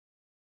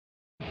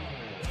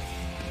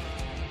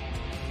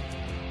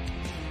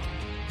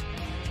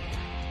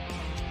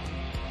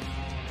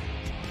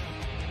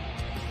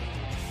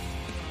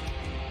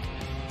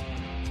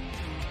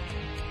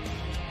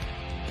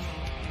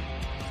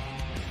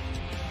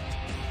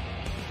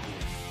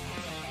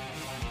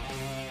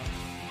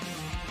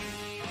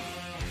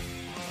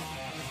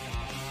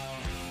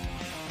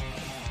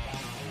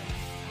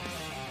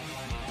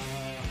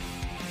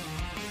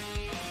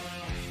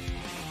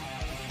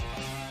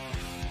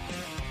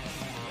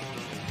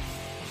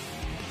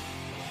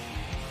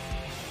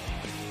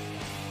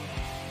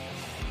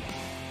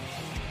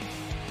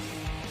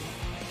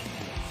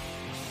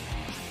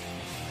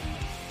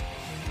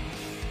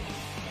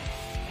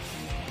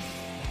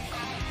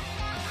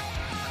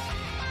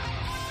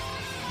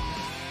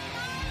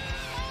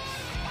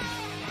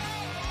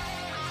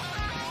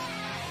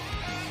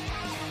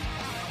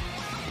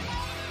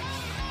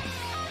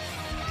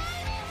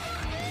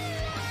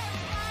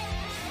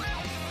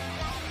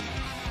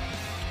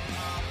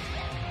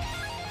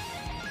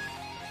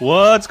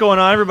What's going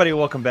on, everybody?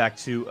 Welcome back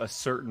to A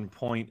Certain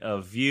Point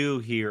of View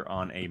here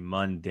on a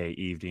Monday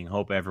evening.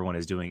 Hope everyone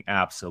is doing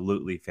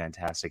absolutely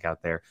fantastic out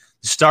there.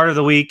 The start of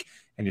the week,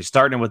 and you're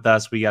starting with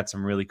us. We got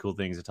some really cool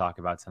things to talk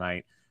about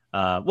tonight.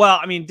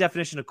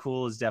 Definition of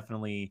cool is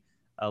definitely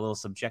a little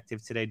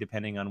subjective today,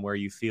 depending on where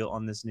you feel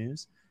on this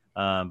news.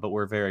 But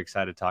we're very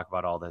excited to talk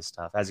about all this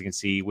stuff. As you can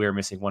see, we're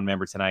missing one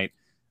member tonight.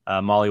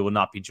 Molly will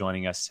not be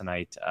joining us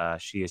tonight.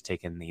 She has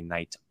taken the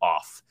night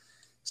off.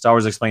 Star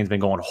Wars Explained's been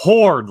going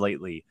hard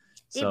lately,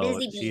 so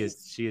she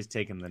is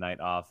taking the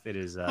night off. It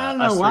is. I don't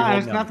know why.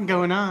 There's nothing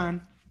going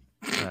on.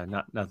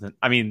 Nothing.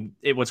 I mean,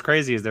 what's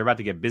crazy is they're about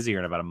to get busier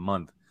in about a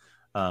month,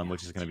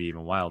 which is going to be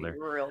even wilder.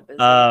 Real busy.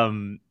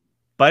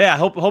 But yeah,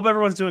 hope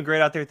everyone's doing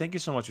great out there. Thank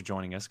you so much for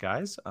joining us,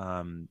 guys.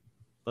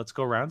 Let's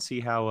go around see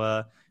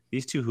how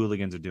these two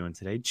hooligans are doing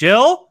today.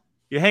 Jill,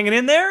 you hanging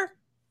in there?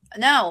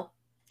 No.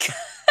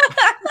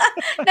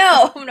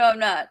 No, I'm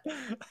not.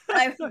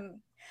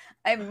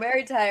 I'm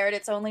very tired.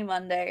 It's only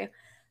Monday,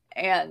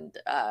 and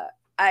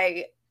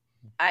I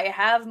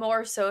have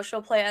more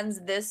social plans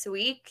this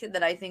week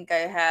than I think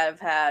I have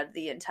had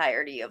the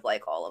entirety of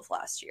like all of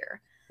last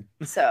year.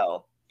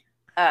 So,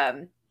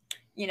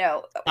 we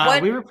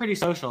were pretty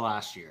social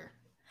last year.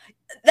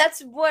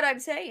 That's what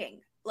I'm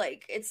saying.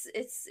 Like it's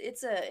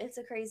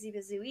a crazy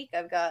busy week.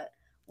 I've got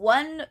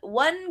one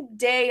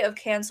day of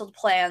canceled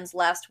plans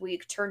last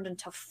week turned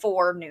into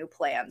 4 new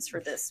plans for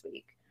this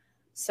week.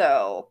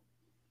 So.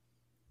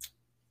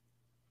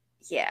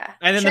 Yeah.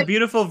 And then the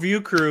beautiful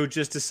View crew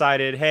just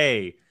decided,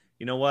 hey,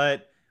 you know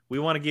what? We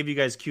want to give you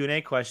guys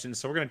Q&A questions,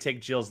 so we're going to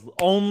take Jill's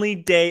only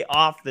day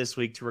off this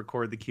week to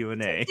record the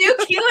Q&A. Do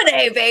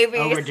Q&A, baby.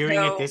 Oh, we're doing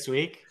it this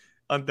week?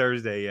 On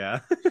Thursday,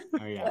 yeah.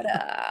 Oh,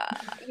 yeah.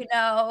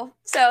 But,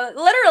 so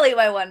literally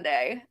my one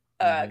day,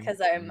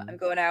 because I'm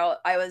going out.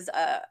 I was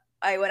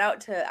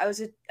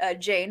with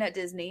Jane at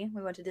Disney.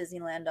 We went to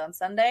Disneyland on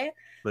Sunday.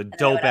 The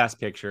dope ass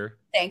picture.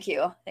 Thank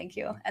you.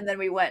 And then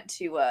we went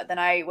to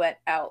I went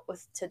out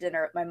to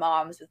dinner at my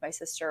mom's with my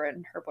sister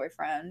and her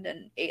boyfriend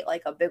and ate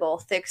like a big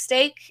old thick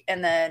steak.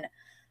 And then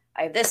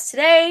I have this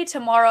today.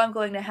 Tomorrow I'm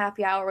going to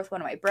happy hour with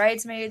one of my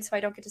bridesmaids who I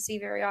don't get to see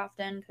very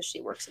often because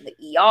she works in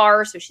the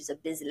ER, so she's a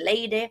busy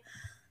lady.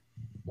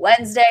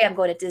 Wednesday I'm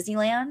going to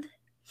Disneyland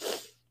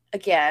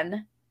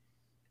again.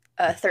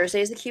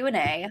 Thursday is the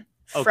Q&A.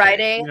 Okay.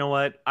 Friday. You know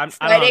what?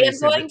 Friday I'm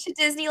going to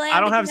Disneyland. I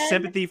don't have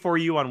sympathy for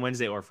you on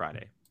Wednesday or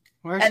Friday.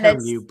 Where's the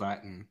mute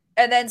button?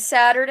 And then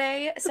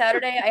Saturday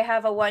I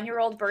have a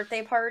 1-year-old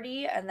birthday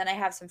party, and then I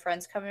have some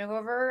friends coming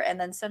over, and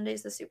then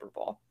Sunday's the Super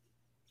Bowl.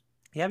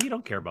 Yeah, but you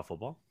don't care about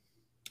football.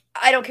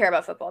 I don't care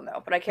about football,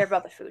 no, but I care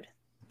about the food.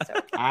 So.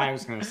 I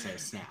was gonna say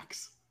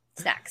snacks.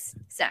 Snacks.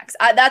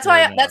 That's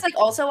why. That's like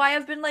also why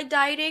I've been like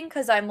dieting,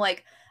 because I'm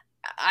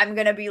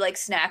gonna be like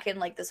snacking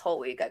like this whole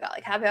week. I got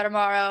like happy hour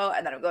tomorrow,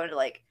 and then I'm going to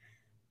like.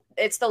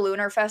 It's the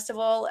Lunar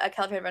Festival at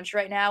California Adventure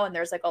right now, and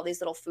there's like all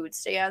these little food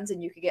stands,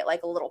 and you could get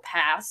like a little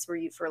pass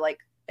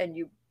and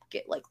you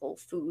get like little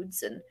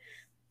foods, and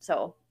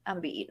so I'm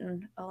gonna be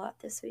eating a lot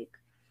this week.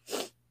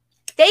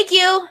 Thank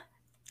you.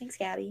 Thanks,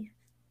 Gabby.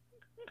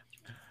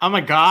 Oh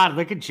my God!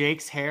 Look at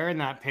Jake's hair in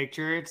that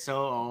picture. It's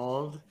so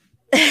old.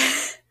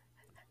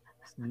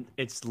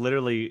 It's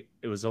literally.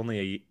 It was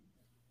only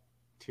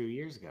 2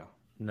 years ago.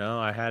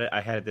 No, I had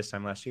it this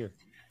time last year.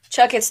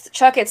 Chuck, it's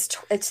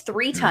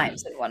 3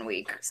 times in 1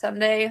 week.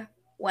 Sunday,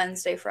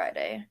 Wednesday,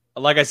 Friday.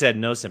 Like I said,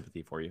 no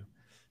sympathy for you.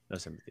 No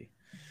sympathy.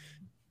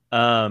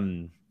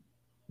 Brian,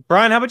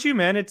 how about you,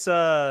 man? It's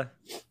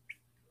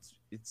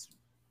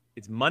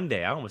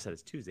Monday. I almost said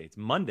it's Tuesday. It's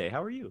Monday.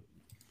 How are you?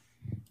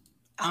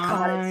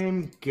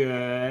 I'm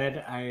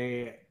good.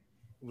 I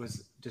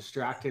was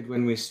distracted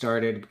when we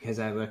started because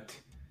I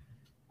looked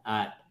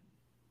at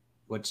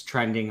what's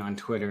trending on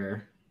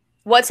Twitter.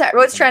 What's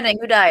trending?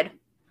 Who died?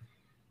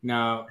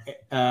 No,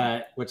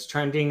 what's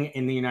trending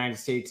in the United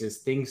States is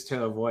things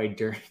to avoid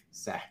during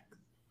sex.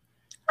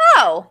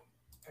 Oh.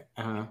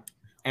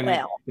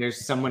 And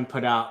there's someone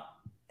put out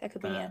that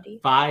could be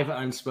Andy. 5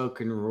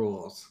 unspoken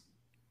rules,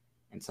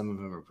 and some of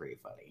them are pretty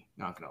funny.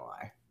 Not gonna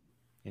lie.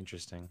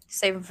 Interesting.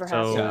 Save them for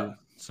half.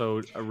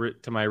 So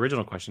to my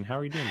original question, how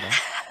are you doing,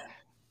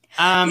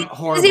 Brian?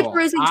 Horrible. Is he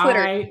perusing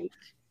Twitter?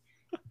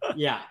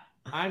 Yeah,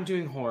 I'm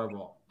doing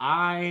horrible.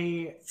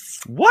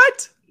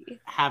 What?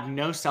 Have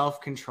no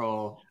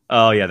self-control.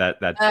 Oh yeah,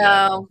 that makes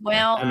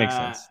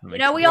sense.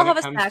 We all have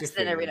a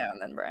accident every now and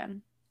then,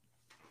 Brian.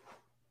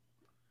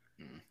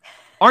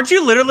 Aren't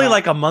you literally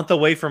like a month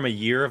away from a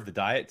year of the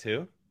diet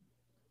too?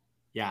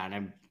 Yeah,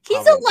 and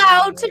he's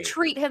allowed to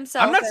treat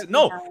himself.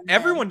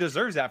 Everyone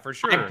deserves that for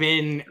sure. I've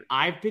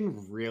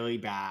been really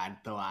bad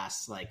the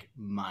last like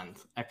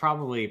month. I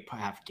probably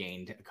have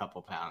gained a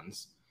couple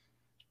pounds.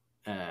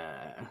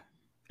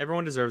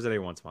 Everyone deserves it every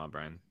once in a while,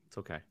 Brian. It's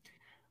okay.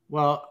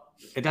 Well,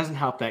 it doesn't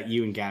help that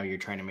you and Gabby are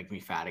trying to make me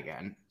fat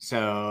again.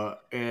 So,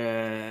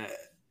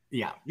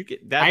 yeah. You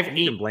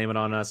can blame it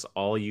on us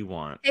all you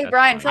want. Hey,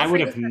 Brian, feel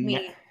free to send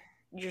me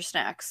your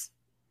snacks.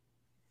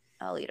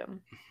 I'll eat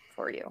them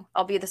for you.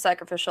 I'll be the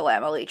sacrificial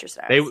lamb. I'll eat your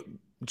snacks.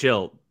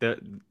 Jill,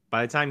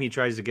 By the time he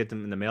tries to get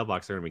them in the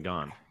mailbox, they're gonna be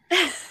gone.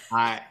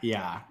 I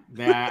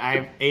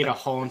ate a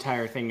whole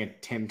entire thing of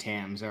Tim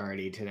Tams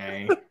already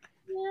today,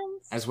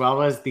 as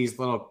well as these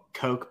little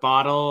Coke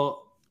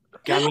bottle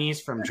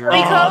gummies from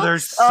Germany. Oh, they're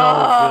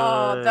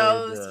so good.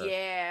 Those,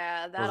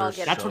 yeah, that'll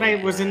get. That's what I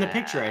was in the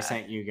picture I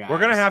sent you guys. We're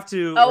gonna have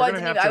to. Oh,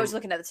 I was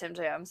looking at the Tim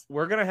Tams.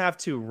 We're gonna have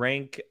to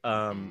rank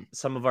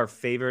some of our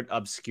favorite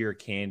obscure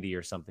candy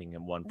or something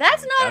in one.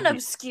 That's not an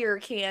obscure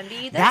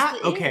candy.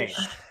 That's okay.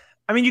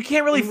 I mean, you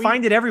can't really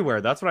find it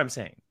everywhere. That's what I'm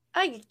saying.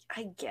 I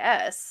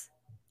guess.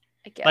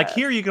 Like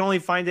here, you can only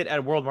find it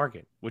at World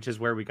Market, which is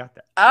where we got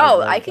that.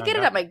 Oh, I could get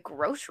it at my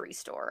grocery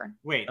store.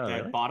 Wait,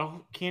 the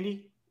bottle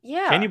candy?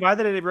 Yeah. Can you buy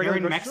that at a regular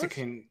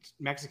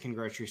Mexican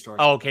grocery store?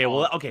 Oh, okay.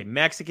 Well, okay.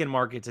 Mexican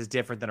markets is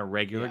different than a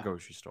regular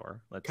grocery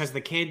store. Because the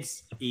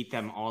kids eat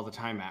them all the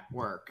time at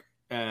work.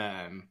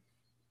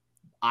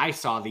 I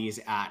saw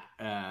these at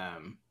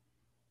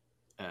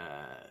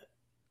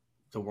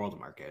the World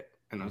Market,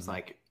 and I was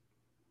like,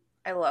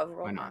 I love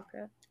World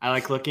Market. I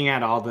like looking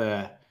at all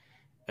the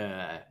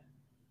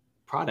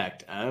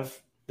product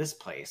of this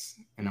place,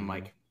 and I'm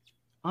like,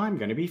 I'm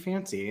gonna be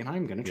fancy and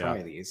I'm gonna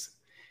try these.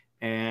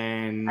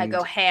 And I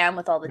go ham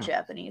with all the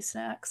Japanese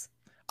snacks.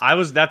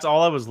 That's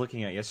all I was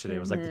looking at yesterday.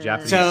 Was like the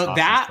Japanese sauce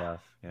and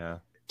stuff. Yeah.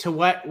 To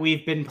what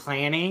we've been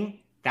planning,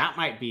 that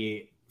might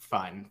be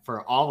fun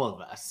for all of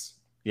us.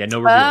 Yeah, no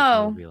reveals.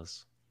 No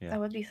reveals. Yeah. That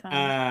would be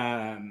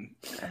fun.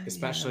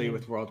 Especially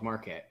with World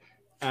Market.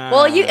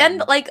 Well,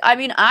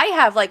 I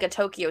have like a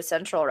Tokyo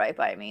Central right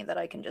by me that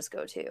I can just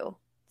go to.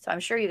 So I'm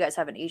sure you guys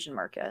have an Asian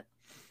market.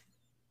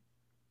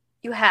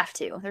 You have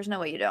to. There's no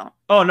way you don't.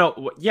 Oh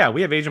no, yeah,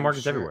 we have Asian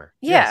markets everywhere.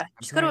 Yeah,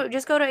 yes,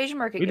 just go to Asian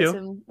market. We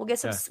do. We'll get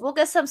some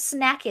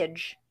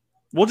snackage.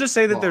 We'll just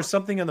say that there's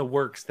something in the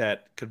works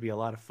that could be a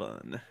lot of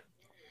fun.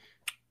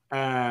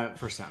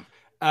 For some.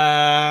 For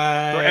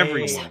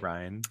everyone,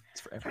 Brian.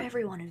 It's for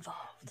everyone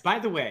involved. By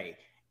the way,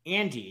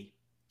 Andy,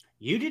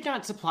 you did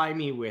not supply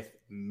me with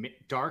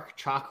dark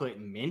chocolate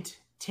mint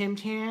Tim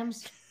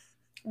Tams.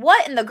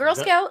 What in the Girl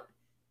Scout?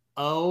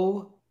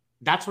 Oh,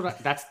 that's what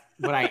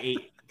I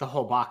ate the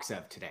whole box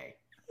of today.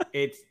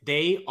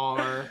 They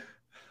are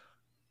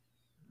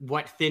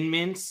what Thin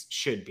Mints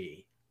should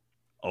be.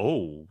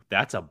 Oh,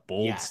 that's a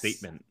bold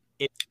statement.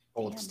 It's a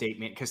bold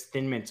statement because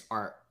Thin Mints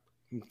are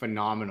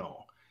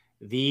phenomenal.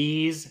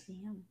 These,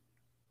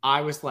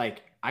 I was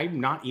like, I'm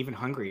not even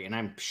hungry, and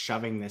I'm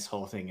shoving this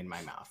whole thing in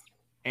my mouth,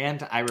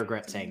 and I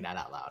regret saying that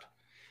out loud.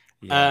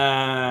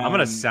 Yeah. I'm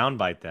gonna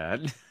soundbite that.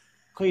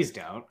 Please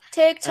don't.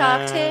 Tick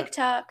tock, tick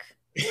tock,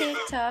 tick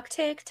tock,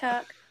 tick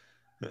tock.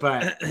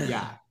 But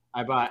yeah,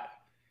 I bought.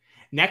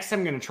 Next,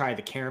 I'm gonna try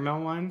the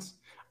caramel ones.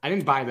 I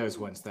didn't buy those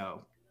ones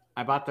though.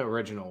 I bought the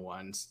original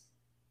ones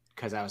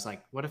because I was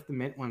like, what if the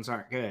mint ones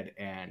aren't good?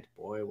 And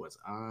boy, was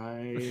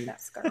I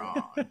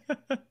wrong.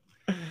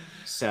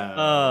 So,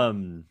 all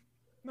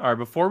right.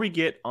 Before we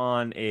get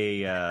on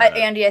Andy,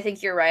 I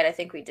think you're right. I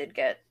think we did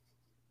get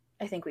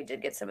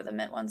some of the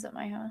mint ones at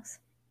my house.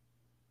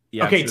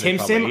 Yeah. Okay, Tim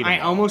Sim.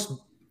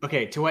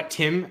 To what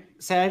Tim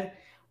said.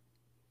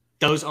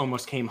 Those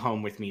almost came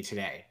home with me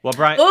today. Well,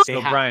 Brian,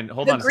 Brian,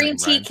 hold on a second.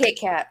 The green tea Kit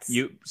Kats.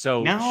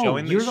 Showing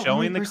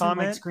the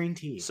comment. Green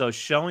tea. So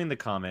showing the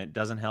comment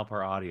doesn't help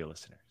our audio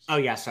listeners. Oh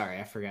yeah, sorry,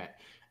 I forgot.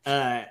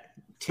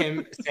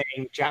 Tim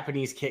saying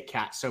Japanese Kit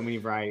Kat, so many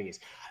varieties.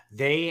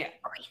 They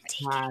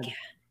had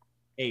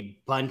a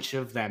bunch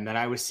of them that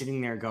I was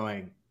sitting there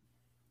going,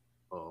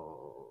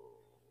 "Oh,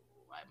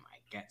 I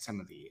might get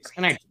some of these,"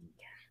 and I didn't.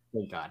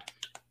 Thank God.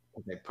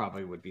 They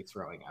probably would be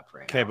throwing up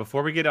right now. Okay,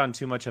 before we get on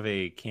too much of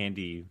a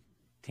candy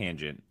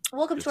tangent.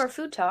 Welcome to our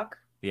food talk.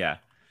 Yeah.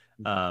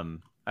 I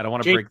don't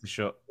want to break the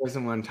show.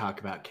 Doesn't want to talk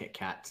about Kit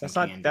Kats. That's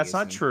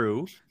not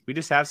true. We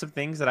just have some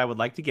things that I would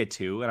like to get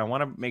to, and I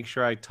want to make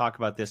sure I talk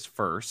about this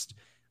first.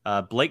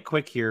 Blake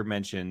Quick here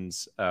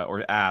mentions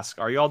or asks,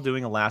 are you all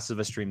doing a Last of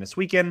Us stream this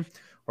weekend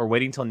or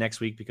waiting till next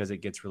week because it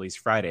gets released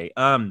Friday?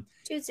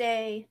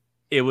 Tuesday.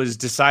 It was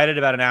decided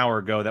about an hour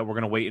ago that we're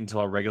going to wait until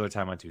our regular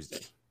time on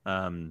Tuesday.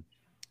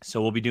 So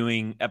we'll be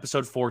doing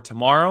episode 4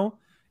 tomorrow,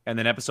 and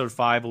then episode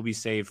 5 will be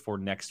saved for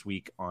next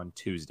week on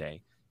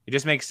Tuesday. It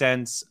just makes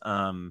sense.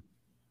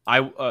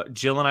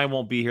 Jill and I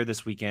won't be here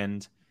this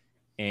weekend,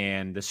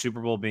 and the Super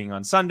Bowl being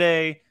on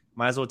Sunday,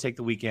 might as well take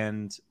the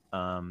weekend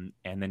and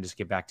then just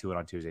get back to it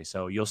on Tuesday.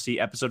 So you'll see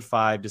episode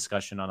 5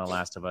 discussion on The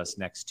Last of Us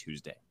next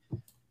Tuesday.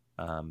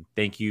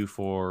 Thank you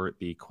for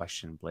the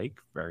question, Blake.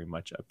 Very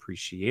much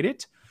appreciate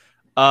it.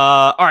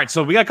 All right,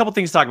 so we got a couple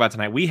things to talk about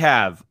tonight. We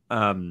have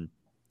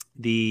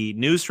the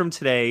news from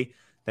today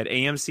that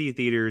AMC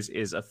Theaters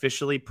is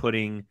officially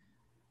putting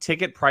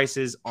ticket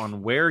prices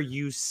on where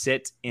you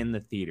sit in the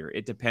theater.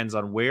 It depends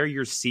on where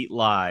your seat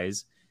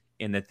lies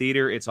in the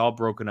theater. It's all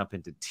broken up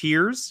into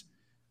tiers.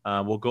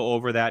 We'll go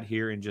over that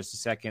here in just a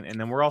second. And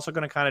then we're also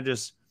going to kind of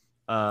just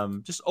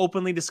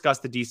openly discuss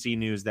the DC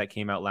news that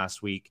came out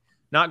last week.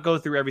 Not go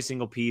through every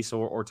single piece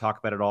or talk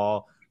about it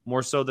all.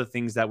 More so the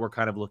things that we're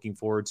kind of looking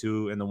forward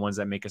to and the ones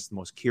that make us the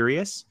most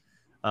curious.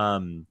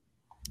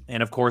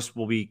 And of course,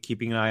 we'll be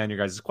keeping an eye on your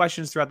guys'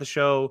 questions throughout the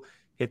show.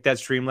 hit that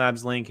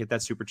Streamlabs link, hit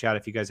that super chat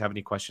if you guys have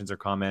any questions or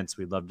comments.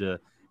 We'd love to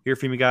hear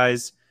from you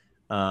guys.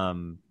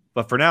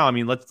 But for now, I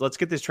mean, let's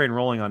get this train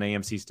rolling on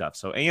AMC stuff.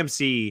 So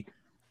AMC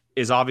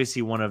is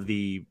obviously one of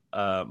the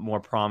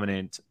more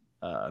prominent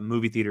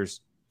movie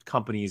theaters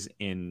companies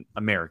in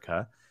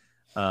America.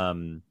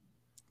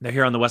 They're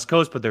here on the West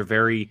Coast, but they're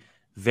very,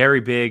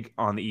 very big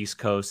on the East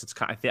Coast. It's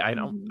kind of,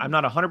 I'm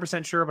not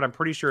 100% sure, but I'm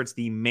pretty sure it's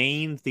the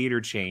main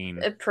theater chain.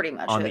 It pretty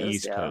much on is, the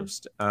East yeah.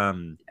 Coast.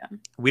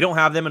 We don't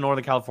have them in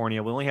Northern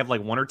California. We only have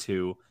like one or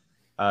two.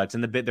 They're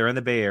in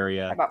the Bay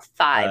Area. About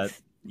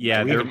 5.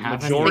 Yeah, they're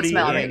majority. 6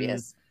 mile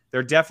radius.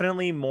 They're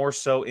definitely more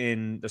so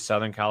in the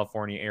Southern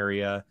California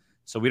area.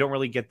 So we don't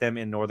really get them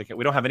in Northern.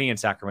 We don't have any in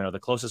Sacramento. The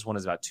closest one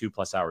is about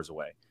 2+ hours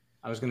away.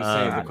 I was going to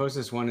say the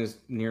closest one is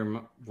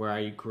near where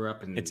I grew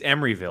up in. It's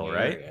Emeryville,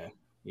 right?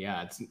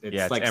 Yeah, it's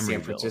like Emeryville.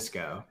 San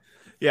Francisco.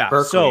 Yeah,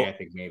 Berkeley, so I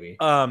think maybe.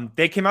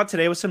 They came out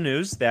today with some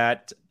news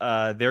that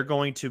they're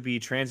going to be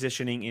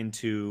transitioning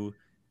into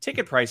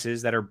ticket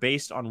prices that are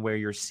based on where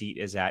your seat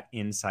is at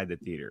inside the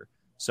theater.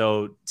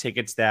 So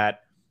tickets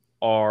that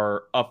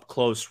are up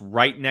close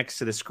right next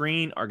to the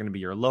screen are going to be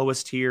your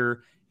lowest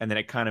tier, and then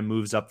it kind of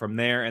moves up from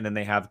there, and then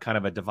they have kind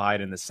of a divide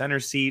in the center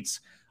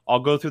seats. I'll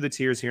go through the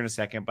tiers here in a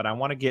second, but I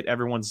want to get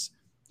everyone's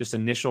just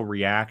initial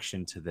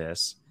reaction to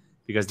this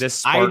because this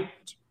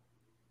sparked...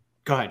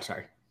 Go ahead,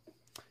 sorry.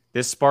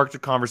 This sparked a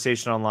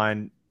conversation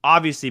online,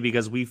 obviously,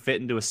 because we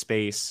fit into a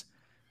space.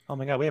 Oh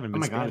my God, we haven't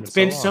been. Oh my God, it's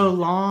been so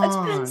long.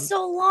 It's been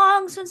so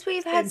long since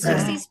we've had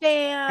Sexy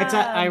Spam. It's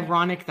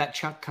ironic that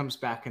Chuck comes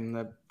back in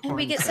the. And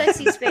we get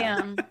Sexy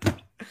Spam.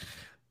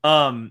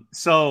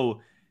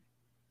 So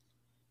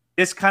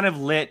this kind of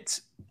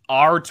lit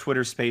our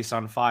Twitter space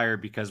on fire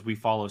because we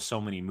follow so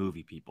many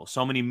movie people.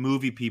 So many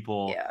movie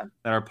people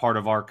that are part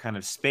of our kind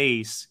of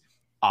space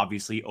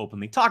obviously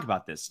openly talk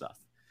about this stuff.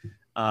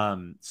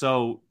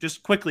 So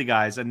just quickly,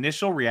 guys,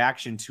 initial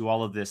reaction to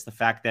all of this, the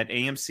fact that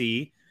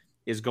AMC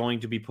is going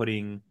to be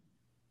putting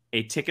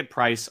a ticket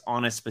price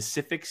on a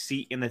specific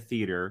seat in the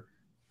theater,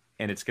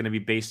 and it's going to be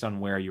based on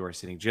where you are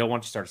sitting. Jill, why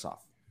don't you start us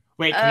off?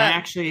 Wait, can I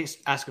actually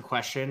ask a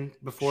question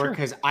before?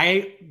 Because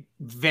I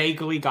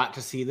vaguely got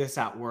to see this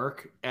at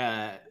work.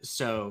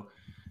 So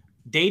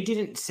they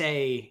didn't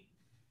say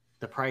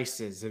the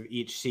prices of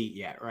each seat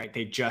yet, right?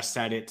 They just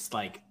said it's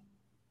like...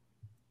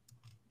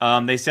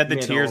 they said the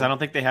tiers. I don't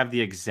think they have the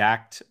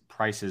exact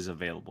prices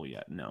available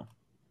yet. No.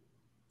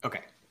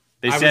 Okay.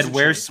 They said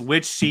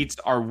which seats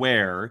are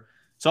where.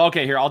 So,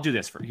 okay, here, I'll do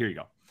this. Here you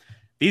go.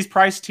 These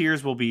price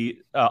tiers will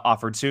be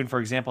offered soon. For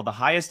example, the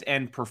highest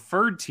and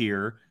preferred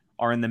tier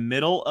are in the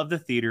middle of the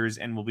theaters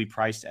and will be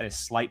priced at a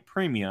slight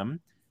premium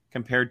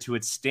compared to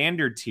its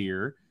standard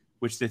tier,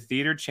 which the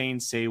theater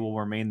chains say will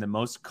remain the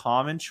most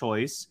common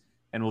choice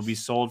and will be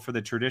sold for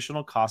the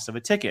traditional cost of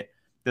a ticket.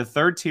 The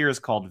third tier is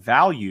called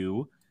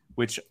value,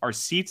 which are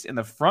seats in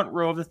the front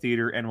row of the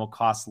theater and will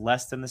cost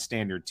less than the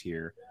standard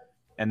tier.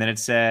 And then it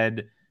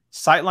said,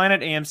 Sightline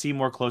at AMC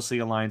more closely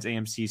aligns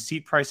AMC's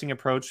seat pricing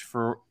approach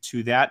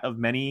to that of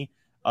many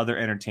other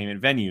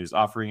entertainment venues,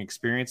 offering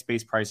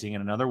experience-based pricing in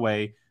another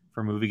way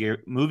for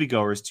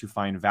moviegoers to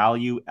find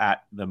value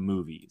at the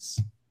movies.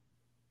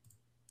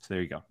 So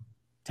there you go.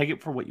 Take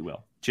it for what you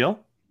will. Jill,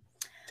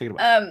 take it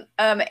away.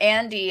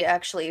 Andy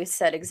actually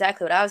said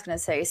exactly what I was going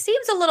to say.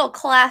 Seems a little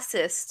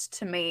classist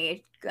to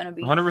me. Gonna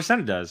be 100%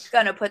 it does.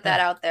 Gonna put that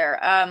out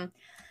there.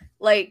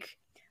 Like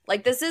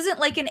this isn't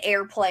like an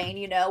airplane,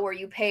 you know, where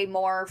you pay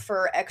more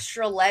for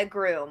extra leg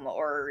room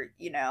or,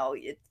 you know,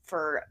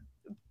 for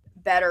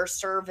better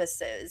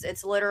services.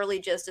 It's literally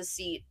just a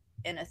seat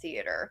in a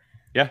theater.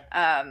 Yeah.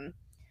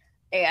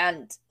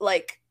 And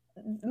like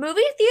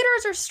movie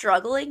theaters are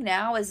struggling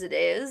now as it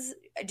is.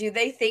 Do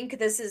they think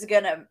this is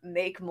gonna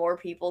make more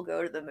people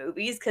go to the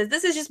movies? Because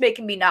this is just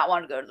making me not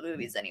want to go to the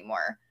movies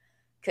anymore.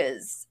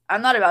 Because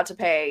I'm not about to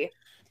pay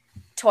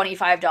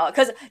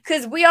 $25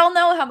 because we all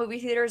know how movie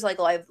theaters like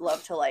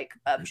love to like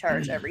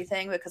charge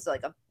everything because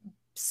like a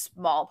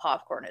small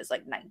popcorn is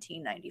like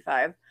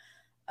 $19.95.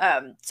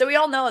 So we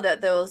all know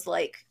that those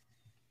like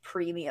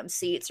premium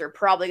seats are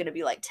probably going to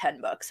be like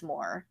 $10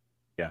 more.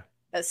 Yeah,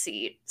 a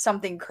seat,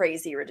 something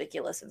crazy,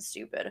 ridiculous, and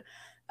stupid.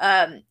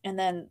 And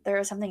then there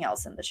was something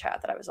else in the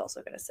chat that I was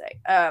also going to say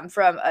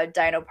from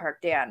Dino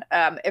Park Dan.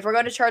 If we're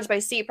going to charge by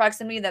seat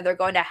proximity, then they're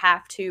going to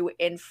have to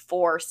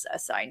enforce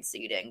assigned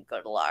seating.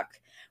 Good luck.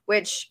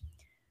 Which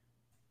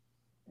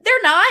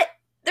they're not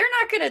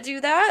going to do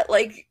that.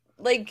 Like,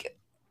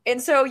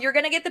 and so you're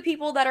going to get the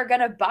people that are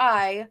going to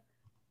buy,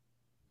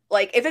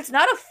 like, if it's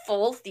not a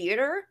full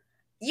theater,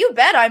 you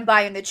bet I'm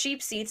buying the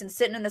cheap seats and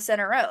sitting in the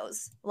center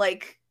rows.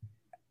 Like,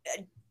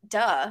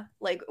 duh.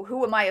 Like,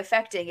 who am I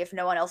affecting if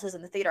no one else is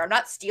in the theater? I'm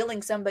not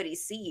stealing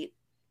somebody's seat,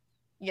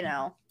 you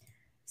know?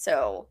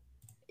 So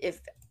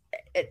if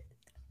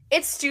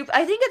it's stupid.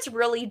 I think it's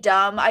really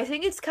dumb. I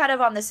think it's kind of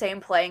on the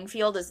same playing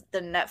field as the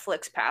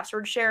Netflix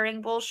password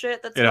sharing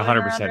bullshit that's going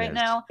around right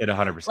now. It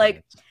 100% like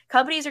is.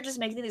 Companies are just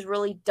making these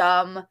really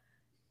dumb,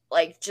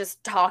 like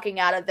just talking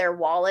out of their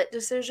wallet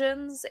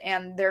decisions,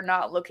 and they're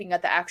not looking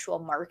at the actual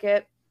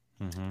market.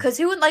 Because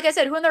like I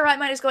said, who in their right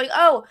mind is going,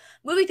 oh,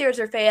 movie theaters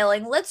are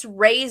failing. Let's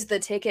raise the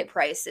ticket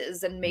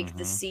prices and make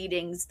the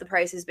seatings, the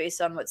prices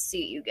based on what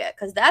seat you get.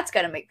 Because that's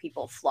going to make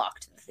people flock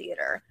to the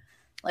theater.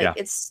 Like,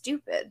 it's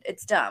stupid.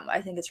 It's dumb.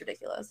 I think it's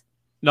ridiculous.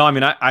 No, I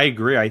mean, I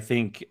agree. I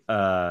think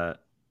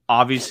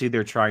obviously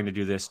they're trying to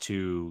do this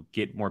to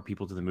get more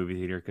people to the movie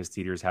theater because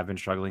theaters have been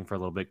struggling for a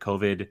little bit.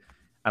 COVID,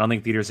 I don't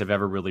think theaters have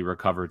ever really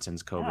recovered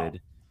since COVID.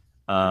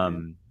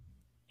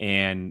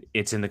 And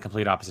it's in the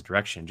complete opposite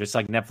direction. Just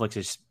like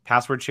Netflix's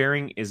password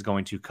sharing is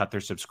going to cut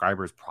their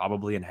subscribers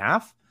probably in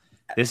half.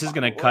 This is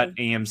going to cut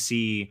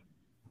AMC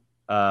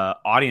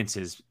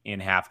audiences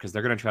in half because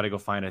they're going to try to go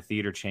find a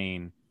theater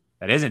chain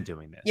that isn't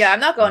doing this. Yeah, I'm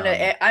not going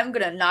to. I'm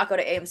going to not go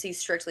to AMC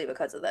strictly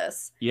because of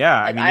this.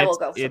 Yeah, like, I will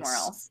go somewhere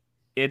else.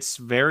 It's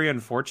very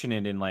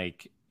unfortunate, and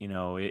like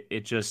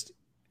it just.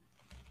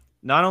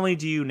 Not only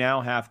do you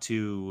now have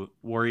to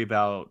worry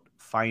about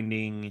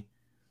finding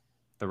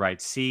the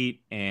right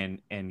seat and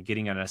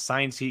getting an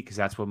assigned seat because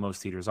that's what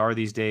most theaters are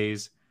these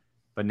days,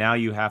 but now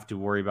you have to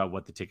worry about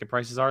what the ticket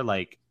prices are.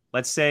 Like,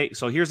 let's say,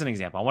 so here's an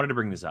example. I wanted to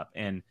bring this up,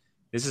 and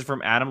this is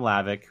from Adam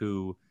Lavick,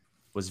 who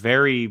was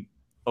very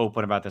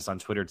open about this on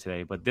Twitter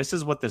today, but this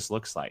is what this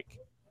looks like.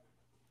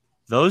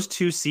 Those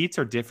two seats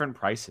are different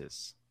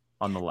prices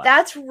on the left.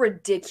 That's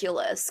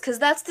ridiculous because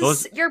that's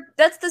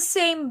the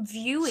same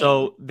viewing.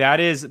 So that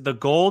is the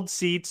gold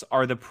seats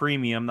are the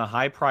premium, the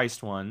high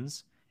priced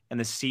ones, and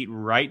the seat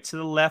right to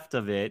the left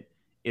of it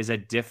is a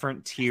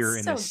different tier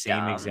in the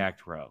same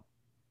exact row.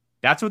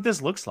 That's what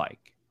this looks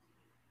like.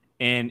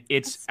 And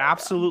it's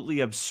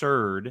absolutely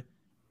absurd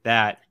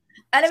that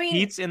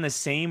seats in the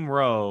same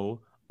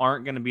row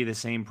aren't going to be the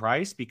same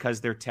price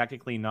because they're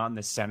technically not in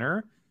the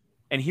center.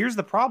 And here's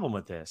the problem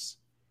with this.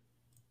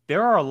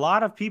 There are a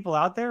lot of people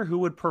out there who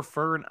would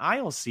prefer an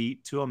aisle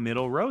seat to a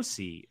middle row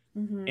seat.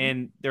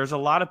 And there's a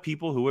lot of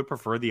people who would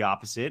prefer the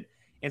opposite.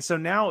 And so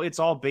now it's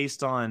all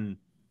based on,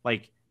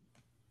 like,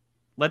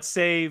 let's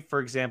say, for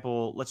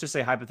example, let's just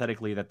say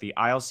hypothetically that the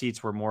aisle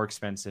seats were more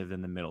expensive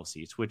than the middle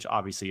seats, which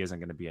obviously isn't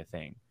going to be a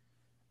thing.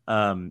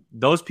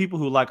 Those people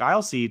who like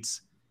aisle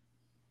seats,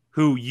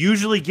 who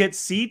usually get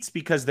seats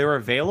because they're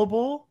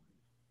available,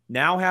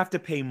 now have to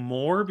pay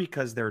more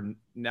because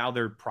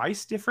they're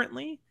priced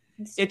differently.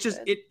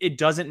 It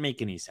doesn't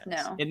make any sense.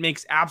 No. It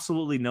makes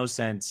absolutely no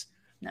sense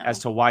as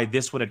to why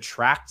this would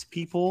attract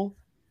people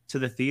to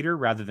the theater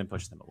rather than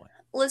push them away.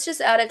 Let's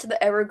just add it to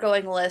the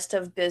ever-growing list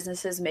of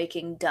businesses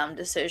making dumb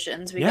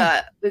decisions. We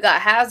got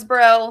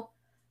Hasbro,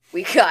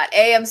 we got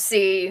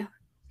AMC, we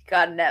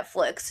got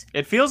Netflix.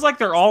 It feels like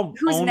they're all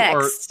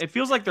next? It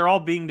feels like they're all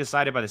being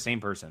decided by the same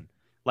person.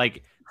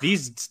 Like,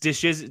 these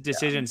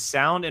decisions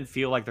sound and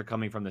feel like they're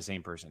coming from the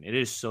same person. It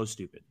is so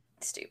stupid.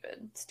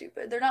 Stupid.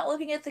 They're not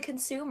looking at the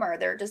consumer.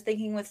 They're just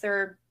thinking with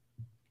their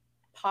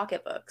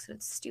pocketbooks.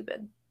 It's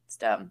stupid. It's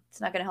dumb.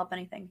 It's not going to help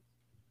anything.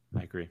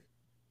 I agree.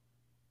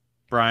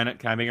 Brian,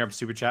 can I bring up a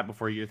super chat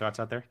before you get your thoughts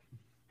out there?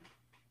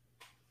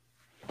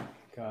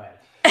 Go ahead.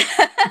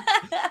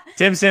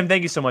 Tim Sim,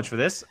 thank you so much for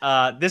this.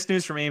 This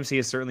news from AMC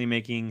is certainly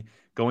making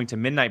going to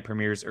midnight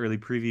premieres, early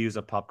previews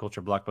of pop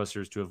culture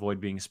blockbusters to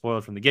avoid being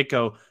spoiled from the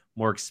get-go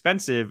more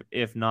expensive,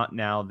 if not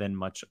now, then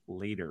much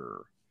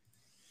later.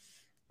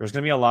 There's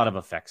going to be a lot of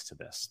effects to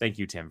this. Thank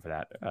you, Tim, for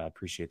that.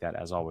 Appreciate that,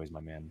 as always, my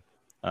man.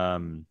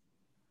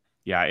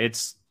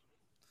 It's...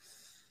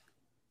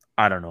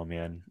 I don't know,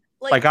 man.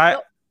 Go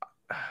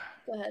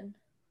ahead.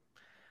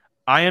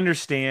 I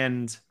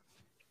understand,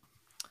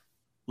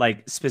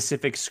 like,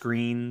 specific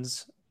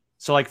screens.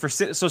 So, like,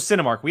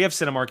 Cinemark, we have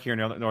Cinemark here in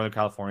Northern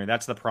California.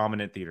 That's the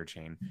prominent theater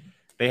chain.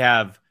 They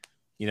have,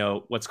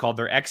 what's called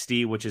their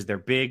XD, which is their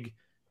big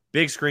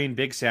screen,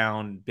 big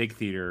sound, big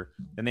theater.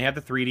 Then they have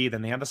the 3D.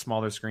 Then they have the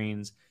smaller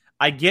screens.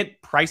 I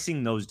get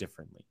pricing those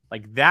differently.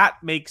 Like,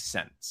 that makes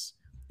sense.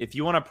 If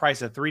you want to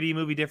price a 3D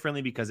movie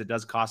differently because it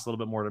does cost a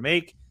little bit more to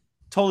make,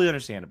 totally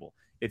understandable.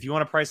 If you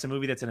want to price a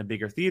movie that's in a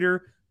bigger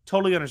theater,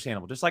 totally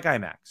understandable, just like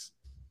IMAX.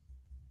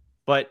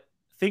 But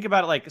think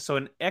about it like, so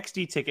an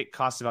XD ticket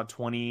costs about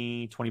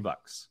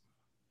 $20.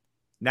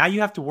 Now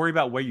you have to worry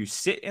about where you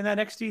sit in that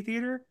XD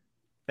theater.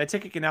 That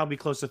ticket can now be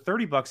close to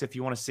 $30 if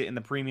you want to sit in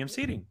the premium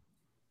seating.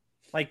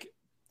 Like,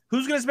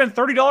 who's going to spend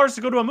 $30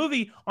 to go to a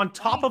movie on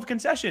top of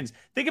concessions?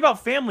 Think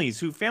about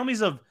families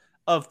of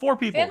four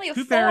people,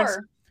 two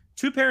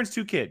parents,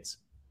 two kids.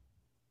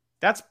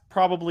 That's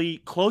probably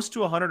close to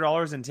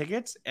 $100 in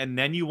tickets, and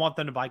then you want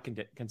them to buy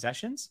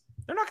concessions?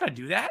 They're not going to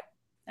do that.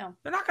 No.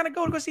 They're not going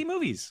to go see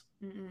movies.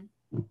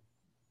 No.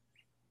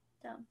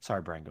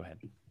 Sorry, Brian, go ahead.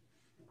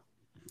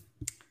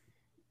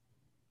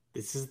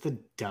 This is the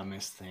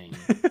dumbest thing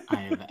I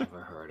have ever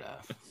heard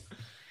of.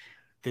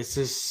 This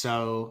is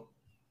so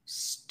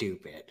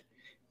stupid.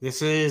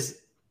 This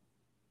is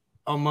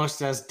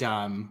almost as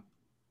dumb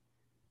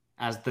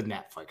as the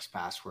Netflix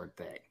password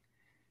thing.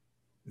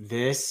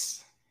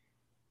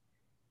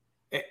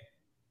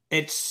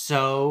 It's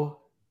so...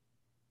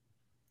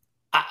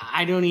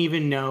 I don't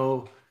even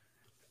know.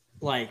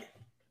 Like,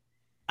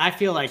 I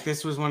feel like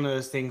this was one of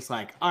those things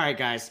like, all right,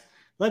 guys,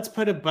 let's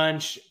put a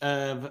bunch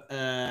of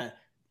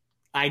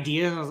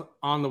ideas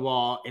on the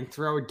wall and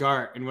throw a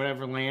dart, and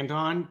whatever land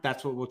on,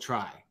 that's what we'll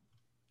try.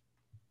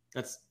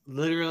 That's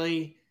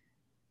literally,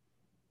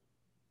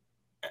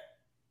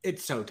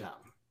 it's so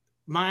dumb.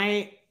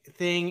 My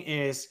thing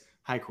is,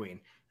 hi Queen.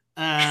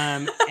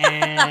 And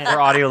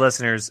for audio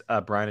listeners,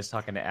 Brian is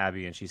talking to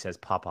Abby, and she says,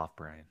 "Pop off,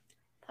 Brian."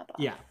 Pop off.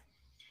 Yeah,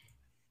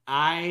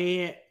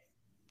 I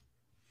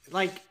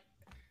like.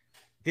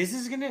 This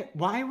is gonna.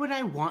 Why would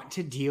I want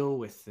to deal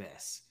with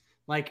this?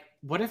 Like,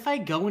 what if I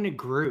go in a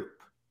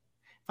group?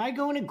 If I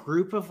go in a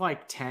group of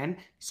like 10,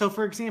 so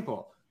for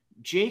example,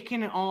 Jake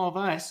and all of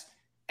us,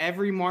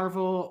 every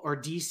Marvel or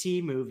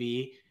DC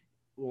movie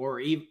or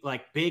even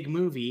like big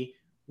movie,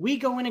 we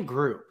go in a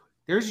group.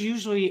 There's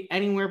usually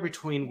anywhere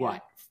between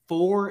what,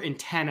 4 and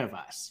 10 of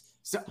us.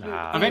 So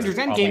Avengers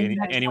Endgame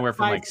anywhere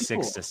from like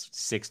people.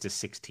 6 to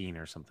 16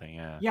 or something.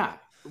 Yeah. Yeah.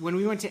 When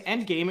we went to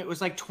Endgame, it was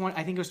like 20.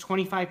 I think it was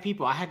 25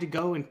 people. I had to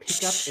go and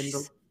pick up, and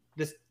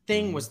this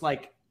thing was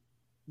like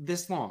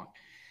this long.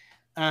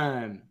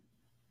 And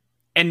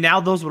now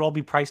those would all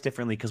be priced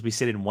differently because we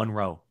sit in one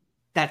row.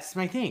 That's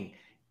my thing.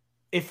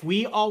 If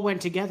we all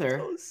went together,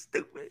 So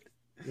stupid.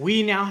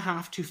 we now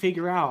have to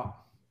figure out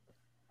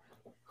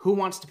who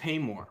wants to pay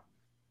more.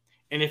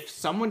 And if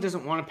someone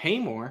doesn't want to pay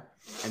more,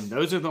 and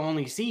those are the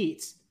only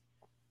seats,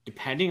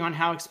 depending on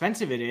how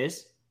expensive it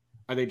is,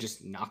 are they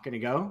just not going to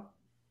go?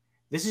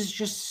 This is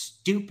just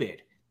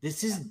stupid.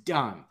 This is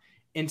dumb.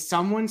 And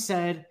someone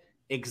said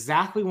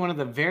exactly one of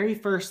the very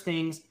first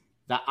things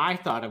that I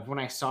thought of when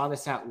I saw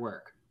this at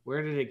work.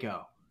 Where did it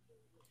go?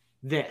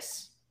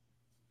 This.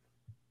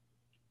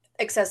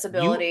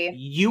 Accessibility.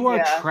 You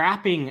are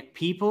trapping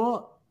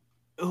people.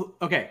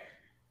 Okay.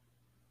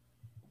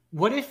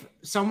 What if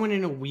someone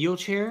in a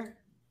wheelchair...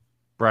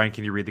 Brian,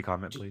 can you read the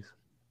comment, please?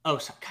 Oh,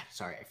 God,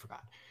 sorry, I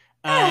forgot.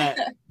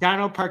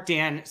 Donald Park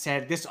Dan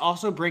said, this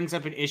also brings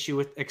up an issue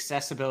with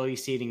accessibility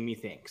seating,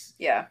 methinks.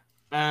 Yeah.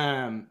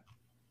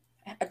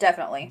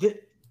 Definitely. The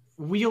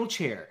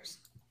wheelchairs,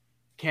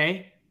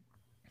 okay?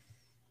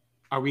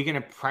 Are we going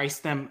to price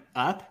them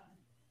up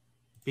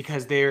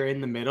because they're in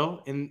the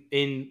middle?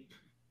 In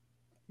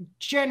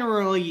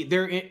generally,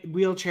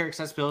 wheelchair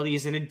accessibility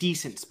is in a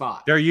decent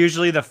spot. They're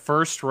usually the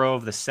first row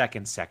of the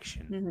second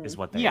section is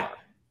what they are.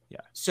 Yeah.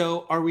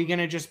 So are we going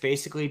to just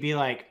basically be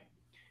like,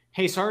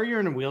 hey, sorry you're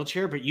in a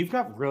wheelchair, but you've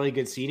got really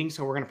good seating,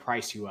 so we're going to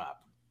price you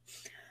up?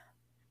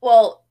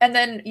 Well, and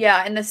then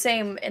in the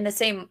same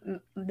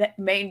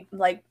main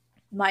like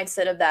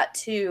mindset of that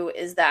too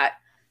is that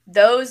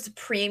those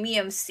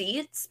premium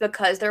seats,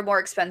 because they're more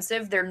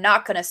expensive, they're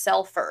not going to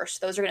sell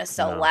first. Those are going to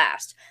sell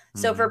last.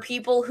 So for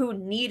people who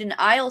need an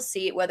aisle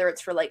seat, whether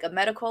it's for like a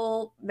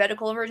medical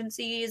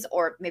emergencies,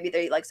 or maybe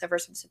they like suffer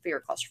some severe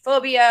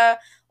claustrophobia,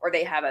 or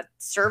they have a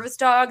service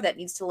dog that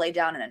needs to lay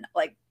down and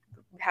like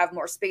have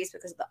more space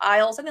because of the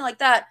aisle, something like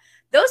that,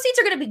 those seats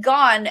are going to be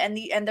gone, and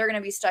they're going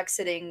to be stuck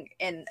sitting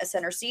in a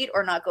center seat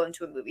or not going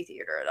to a movie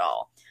theater at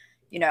all.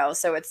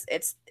 So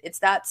it's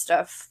that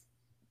stuff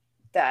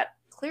that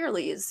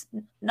clearly is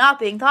not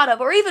being thought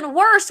of, or even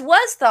worse,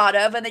 was thought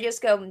of, and they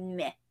just go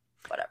meh,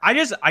 whatever.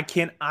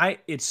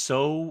 It's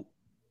so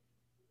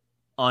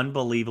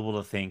unbelievable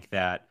to think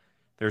that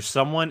there's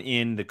someone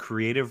in the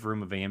creative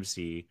room of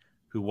AMC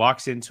who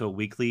walks into a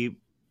weekly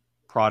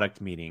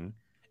product meeting.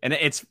 And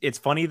it's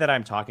funny that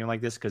I'm talking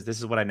like this because this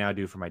is what I now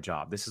do for my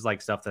job. This is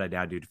like stuff that I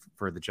now do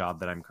for the job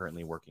that I'm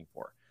currently working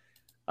for.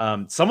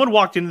 Someone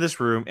walked into this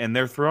room and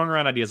they're throwing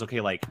around ideas.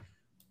 Okay, like,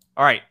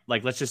 all right,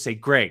 like let's just say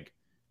Greg.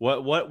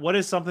 What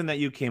is something that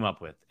you came up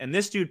with? And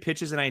this dude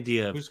pitches an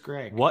idea of who's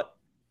Greg? What?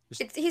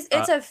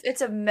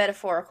 It's a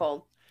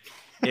metaphorical.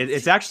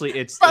 It's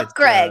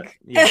Greg.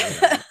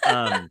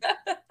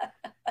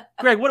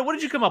 Greg, what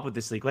did you come up with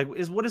this week? Like,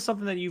 what is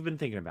something that you've been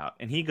thinking about?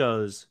 And he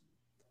goes,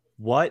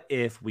 what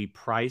if we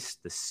price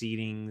the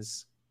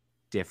seatings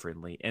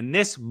differently? And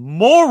this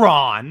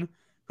moron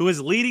who is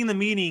leading the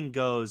meeting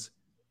goes,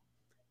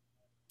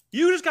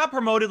 you just got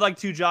promoted like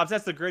 2 jobs.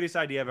 That's the greatest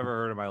idea I've ever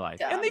heard in my life.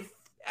 Dumb. And they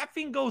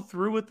effing go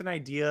through with an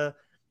idea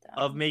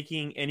of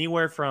making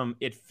anywhere from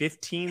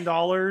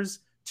 $15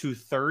 to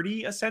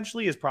 $30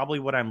 essentially is probably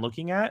what I'm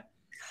looking at.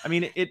 I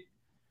mean,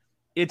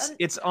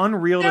 it's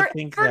unreal to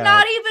think for that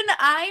not even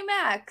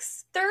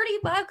IMAX,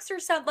 $30 or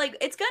something. Like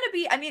it's gonna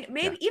be. I mean,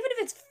 maybe even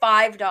if it's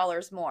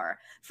 $5 more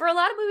for a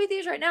lot of movie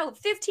theaters right now,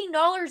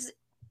 $15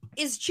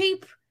 is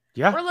cheap.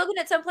 Yeah, we're looking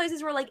at some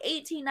places where like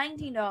 $18,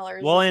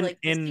 $19. Well, like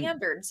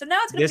standard. So now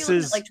it's gonna be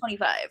looking at like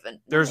 25. And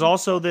there's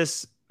also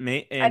this.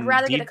 I'd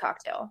rather get a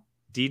cocktail.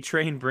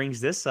 D-Train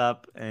brings this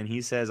up, and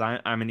he says,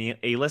 "I'm an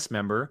A-list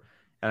member,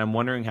 and I'm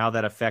wondering how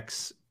that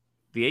affects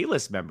the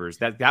A-list members.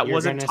 That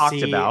wasn't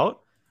talked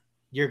about."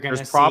 You're going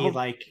to see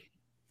like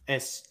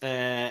there's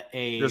going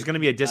to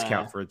be a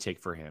discount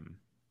for him.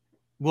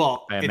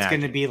 Well, it's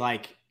going to be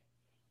like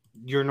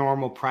your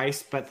normal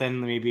price, but then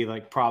maybe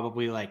like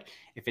probably like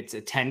if it's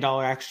a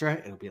 $10 extra,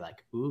 it'll be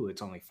like, ooh,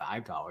 it's only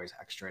 $5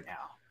 extra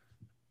now.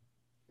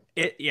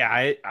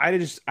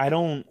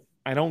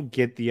 I don't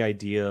get the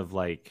idea of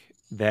like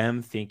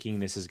them thinking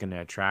this is going to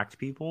attract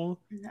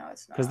people. No,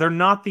 it's not. Because they're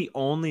not the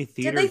only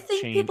theater chain. Did they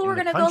think people were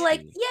going to go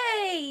like,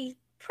 yay,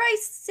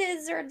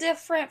 prices are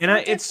different? And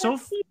it's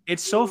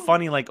so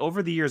funny. Like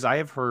over the years, I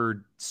have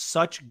heard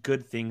such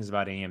good things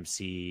about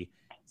AMC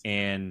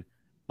and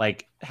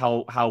like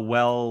how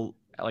well,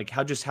 like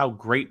how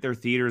great their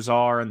theaters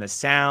are and the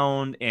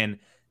sound and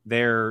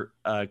their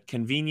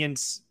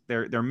convenience,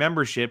 their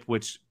membership,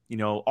 which, you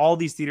know, all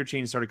these theater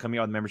chains started coming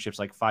out with memberships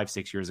like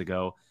 5-6 years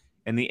ago.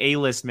 And the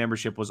A-list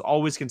membership was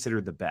always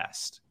considered the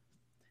best.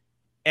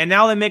 And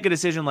now they make a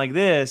decision like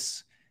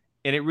this,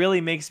 and it really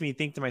makes me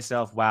think to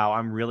myself, wow,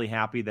 I'm really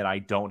happy that I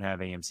don't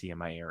have AMC in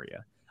my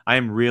area. I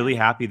am really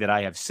happy that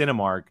I have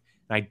Cinemark,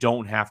 and I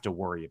don't have to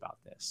worry about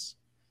this.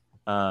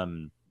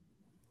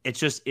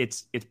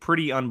 It's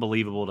pretty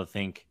unbelievable to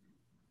think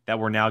that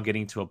we're now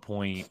getting to a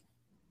point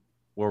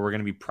where we're going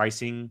to be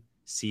pricing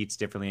seats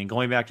differently. And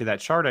going back to that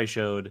chart I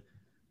showed,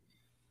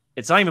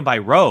 it's not even by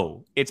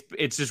row. It's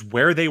just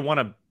where they want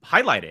to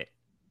highlight it.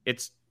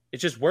 It's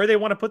just where they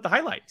want to put the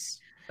highlights,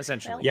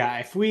 essentially. Yeah,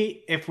 if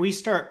we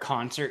start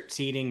concert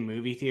seating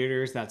movie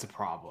theaters, that's a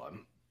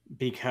problem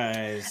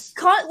because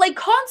like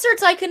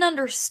concerts I can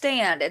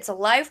understand. It's a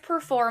live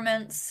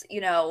performance,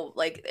 you know,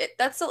 like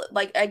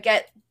like I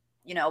get,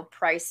 you know,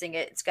 pricing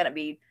it. It's going to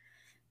be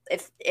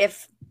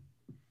if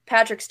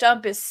Patrick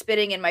Stump is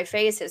spitting in my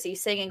face as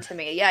he's singing to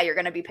me, yeah, you're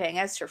going to be paying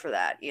extra for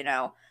that, you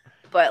know.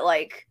 But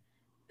like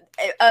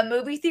a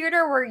movie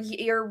theater where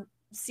you're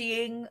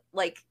seeing,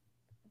 like,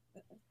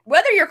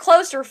 whether you're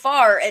close or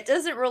far, it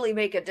doesn't really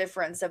make a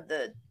difference of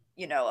the,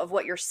 you know, of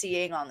what you're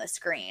seeing on the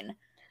screen.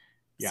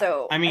 Yeah.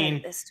 So I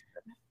mean,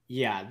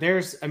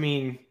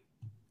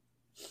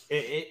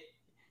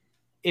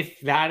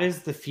 if that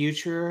is the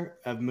future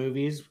of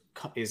movies,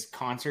 is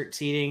concert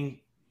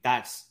seating,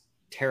 that's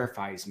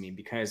terrifies me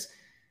because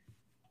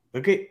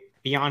look at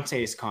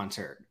Beyonce's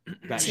concert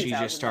that she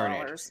just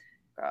started.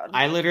 God.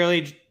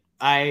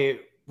 I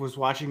was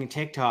watching a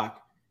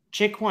TikTok.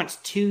 Chick wants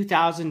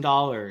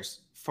 $2,000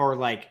 for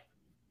like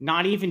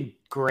not even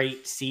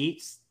great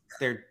seats.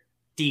 They're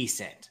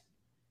decent.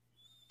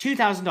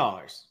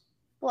 $2,000.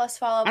 Bless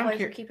Fall Out Boy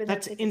for keeping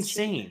that's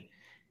insane. Cheap.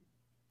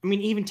 I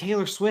mean, even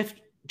Taylor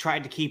Swift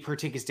tried to keep her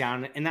tickets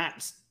down, and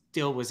that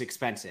still was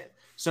expensive.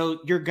 So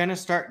you're gonna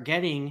start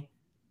getting.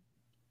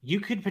 You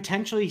could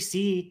potentially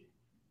see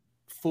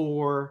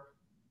for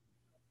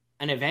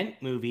an event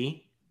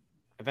movie,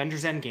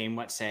 Avengers Endgame,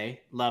 let's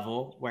say,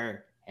 level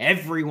where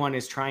everyone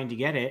is trying to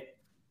get it.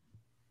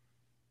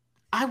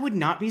 I would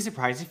not be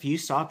surprised if you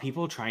saw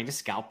people trying to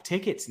scalp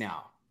tickets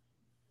now.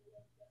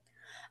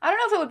 I don't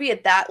know if it would be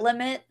at that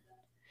limit.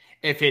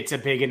 If it's a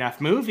big enough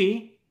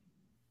movie.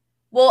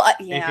 Well,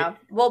 yeah.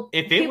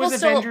 If it was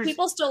Avengers,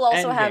 people still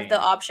also Endgame. have the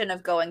option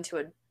of going to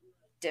a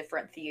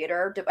different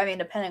theater. I mean,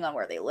 depending on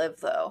where they live,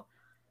 though.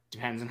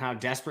 Depends on how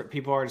desperate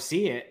people are to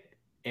see it.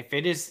 If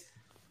it is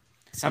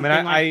something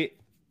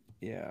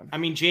yeah. I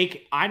mean,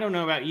 Jake, I don't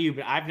know about you,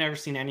 but I've never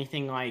seen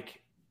anything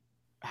like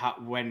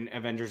when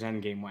Avengers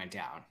Endgame went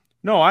down.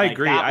 No, I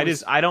agree.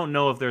 I don't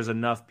know if there's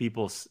enough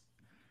people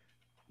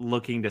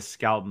looking to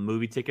scalp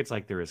movie tickets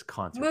like there is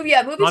concerts. Movie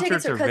concerts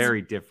tickets are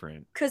very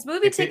different. Because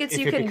movie tickets,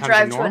 you can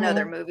drive to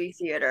another movie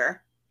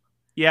theater.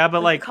 Yeah,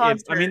 but like,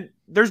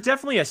 there's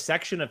definitely a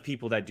section of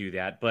people that do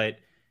that. But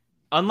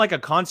unlike a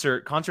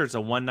concert's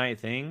a one-night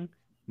thing.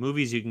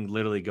 Movies you can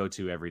literally go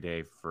to every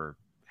day for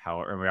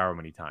however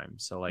many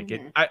times. So like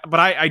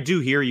I do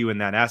hear you in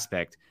that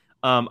aspect.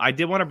 I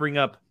did want to bring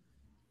up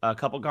a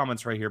couple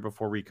comments right here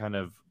before we kind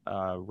of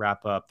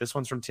wrap up. This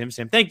one's from Tim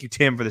Sim. Thank you,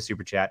 Tim, for the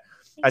super chat.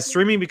 As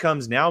streaming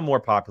becomes now more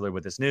popular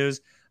with this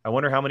news, I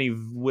wonder how many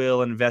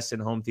will invest in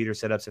home theater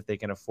setups if they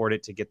can afford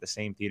it to get the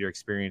same theater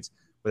experience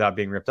without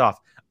being ripped off.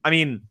 I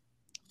mean,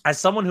 as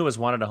someone who has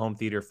wanted a home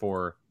theater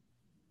for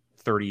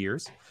 30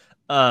 years,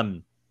 I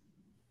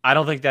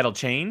don't think that'll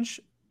change.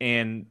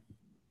 And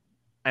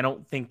I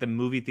don't think the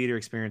movie theater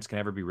experience can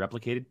ever be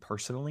replicated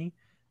personally,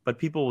 but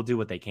people will do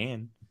what they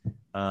can.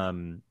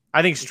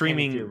 I think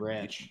streaming,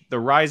 the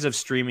rise of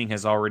streaming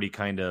has already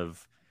kind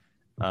of,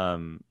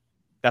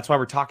 that's why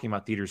we're talking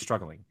about theaters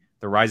struggling.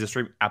 The rise of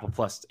streaming, Apple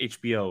Plus,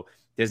 HBO,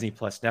 Disney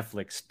Plus,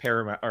 Netflix,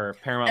 Paramount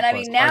and I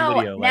mean,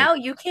 now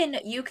you can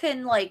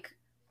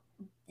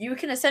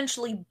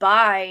essentially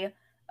buy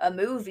a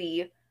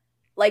movie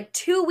like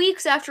 2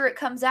 weeks after it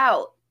comes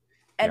out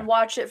and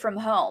watch it from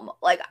home.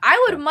 Like,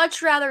 I would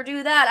much rather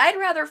do that. I'd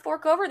rather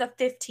fork over the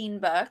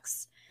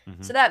 $15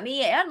 so that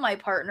me and my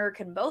partner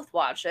can both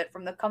watch it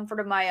from the comfort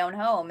of my own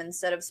home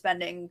instead of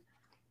spending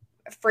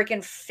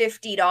freaking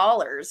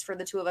 $50 for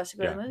the two of us to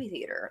go to the movie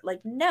theater.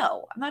 Like,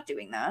 no, I'm not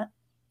doing that.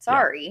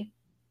 Sorry.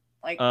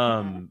 Like,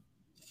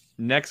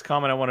 next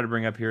comment I wanted to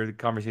bring up here, the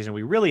conversation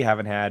we really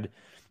haven't had.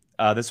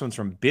 This one's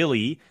from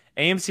Billy.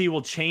 AMC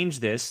will change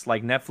this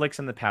like Netflix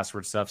and the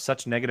password stuff.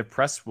 Such negative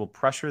press will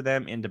pressure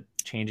them into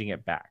changing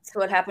it back. That's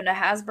what happened to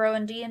Hasbro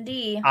and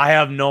D&D. I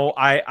have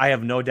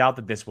no doubt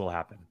that this will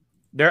happen.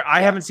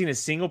 I haven't seen a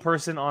single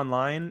person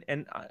online,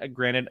 and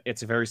granted,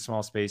 it's a very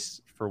small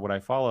space for what I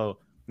follow.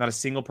 Not a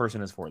single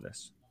person is for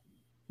this.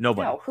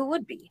 Nobody. No, who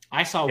would be?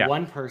 I saw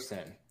one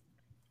person.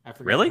 I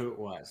forget Really? who it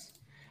was.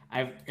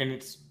 I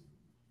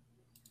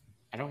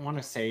don't want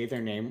to say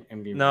their name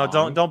and be No,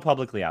 wrong. don't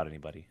publicly out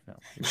anybody. No.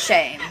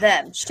 Shame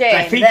them. Shame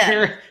I think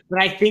them.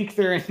 I think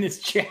they're in this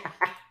chat.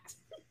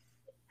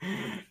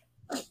 If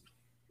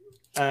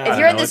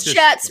you're in this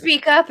chat,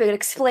 speak up and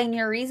explain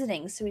your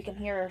reasoning so we can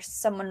hear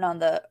someone on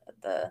the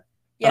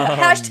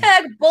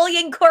hashtag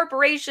bullying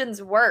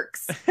corporations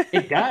works.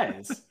 It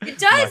does. It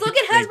does. Mike, look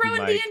at thank Hasbro you,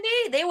 and Mike.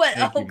 D&D. They went,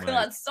 Thank oh you, Mike.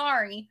 god,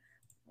 sorry.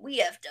 We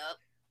effed up.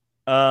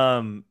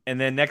 And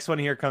then next one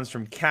here comes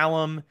from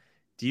Callum.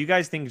 Do you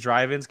guys think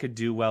drive-ins could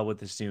do well with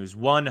this news?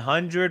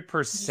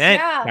 100%,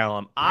 Yeah.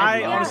 Callum. I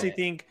I love honestly it.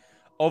 think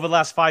over the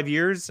last 5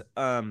 years,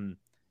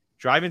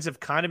 drive-ins have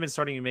kind of been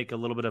starting to make a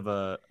little bit of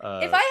a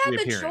If I had the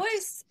reappearance.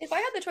 choice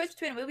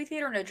between a movie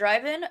theater and a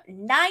drive-in,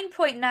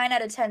 9.9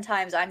 out of 10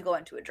 times I'm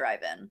going to a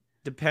drive-in.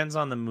 Depends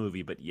on the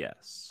movie, but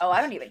yes. Oh,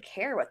 I don't even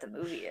care what the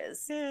movie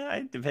is. Yeah,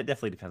 it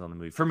definitely depends on the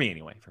movie. For me,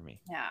 anyway. For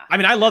me. Yeah. I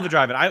mean, I love the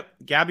drive-in.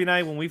 Gabby and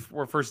I, when we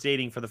were first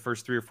dating for the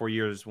first 3 or 4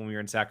 years when we were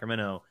in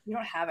Sacramento, You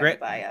don't have any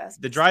by us.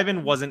 the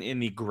drive-in wasn't in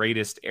the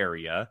greatest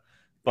area,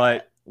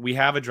 but we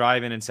have a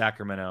drive-in in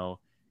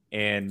Sacramento,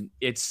 and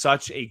it's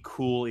such a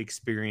cool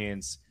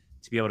experience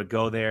to be able to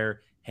go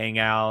there, hang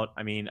out.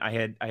 I mean, I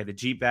had the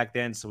Jeep back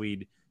then, so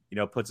we'd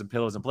put some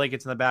pillows and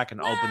blankets in the back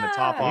and open the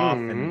top off,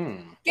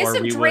 and Get or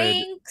some we would-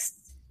 drinks.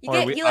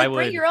 I Bring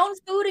would- your own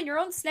food and your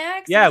own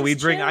snacks. yeah, and we'd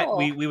just bring chill.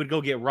 we would go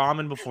get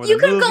ramen before You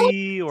the could go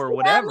movie or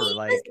whatever. Yummy,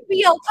 Like, just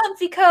be all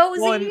comfy,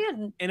 cozy. Well,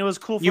 and and it was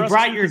cool. For You us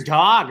brought too, your 'cause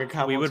dog a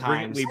couple we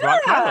times.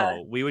 brought Yeah.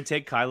 Kylo. We would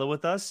take Kylo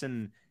with us,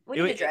 and we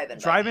need a drive-in.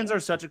 drive-ins are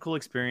such a cool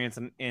experience.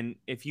 And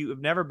if you have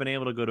never been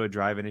able to go to a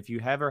drive-in, if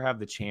you ever have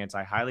the chance,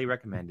 I highly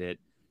recommend it.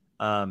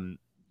 And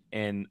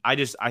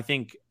I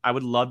think I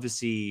would love to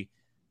see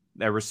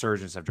a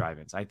resurgence of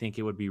drive-ins. I think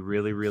it would be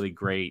really, really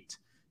great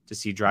to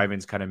see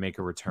drive-ins kind of make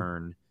a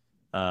return.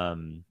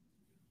 If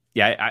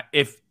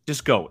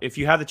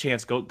you have the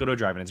chance, go to a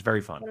drive-in. It's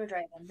very fun. Go to a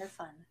drive-in. They're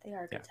fun. They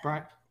are a good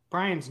time.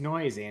 Brian's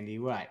noise, Andy.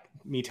 What?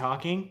 Me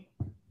talking?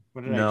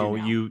 What did I No,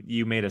 do now?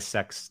 you made a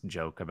sex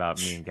joke about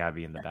me and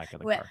Gabby in the back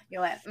of the car. You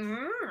went.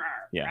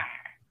 Yeah.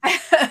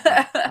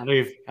 I don't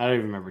even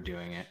remember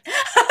doing it.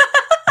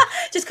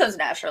 Just comes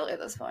naturally at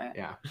this point.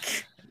 Yeah.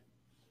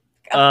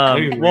 I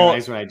don't even Well,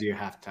 realize what I do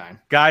half the time.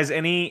 guys,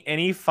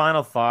 any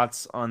final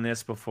thoughts on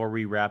this before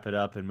we wrap it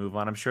up and move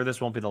on? I'm sure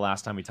this won't be the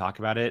last time we talk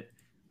about it.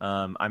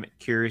 I'm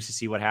curious to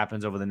see what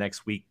happens over the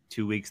next week,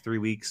 2 weeks, 3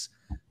 weeks,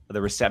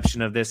 the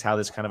reception of this, how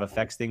this kind of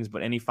affects things.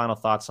 But any final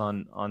thoughts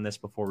on this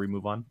before we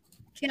move on?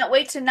 Can't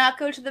wait to not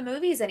go to the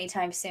movies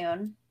anytime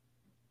soon.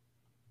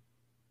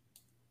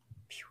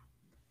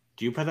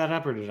 Do you put that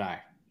up or did I?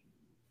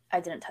 I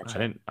didn't touch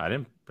it. I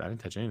didn't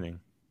touch anything.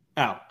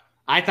 Oh,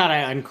 I thought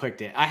I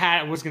unclicked it.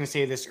 I was going to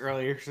say this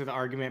earlier to the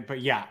argument,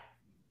 but yeah,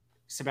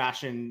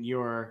 Sebastian,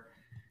 you're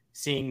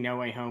seeing No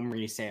Way Home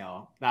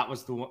resale. That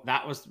was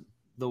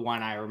the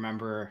one I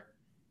remember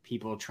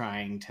people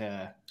trying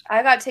to.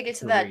 I got tickets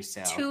to that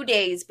resale. 2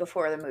 days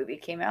before the movie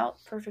came out.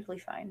 Perfectly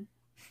fine.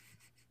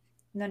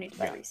 No need to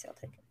buy resale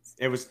tickets.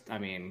 It was. I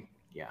mean,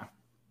 yeah.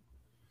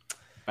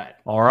 But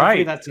All right,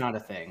 hopefully that's not a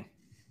thing.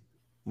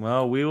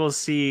 Well, we will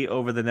see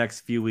over the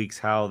next few weeks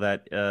how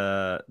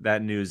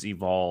that news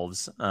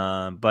evolves.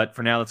 But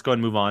for now, let's go ahead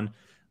and move on.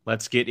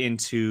 Let's get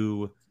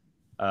into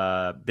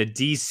the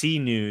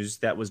DC news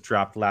that was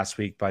dropped last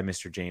week by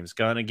Mr. James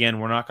Gunn. Again,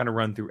 we're not going to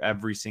run through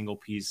every single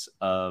piece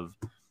of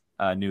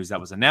news that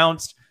was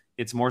announced.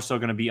 It's more so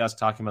going to be us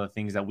talking about the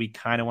things that we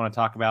kind of want to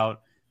talk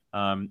about.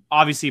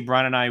 Obviously,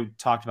 Brian and I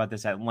talked about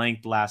this at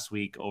length last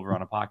week over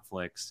on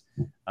Apocalypse.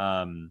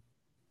 But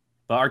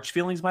our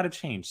feelings might have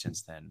changed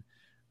since then.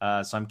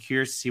 So I'm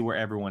curious to see where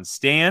everyone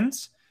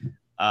stands.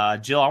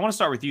 Jill, I want to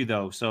start with you,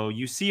 though. So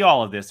you see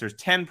all of this. There's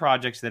 10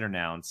 projects that are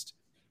announced,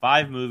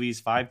 5 movies,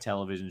 5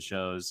 television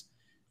shows.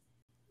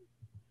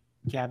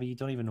 Gabby, you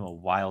don't even know what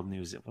wild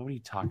news is. What are you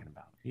talking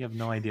about? You have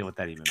no idea what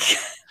that even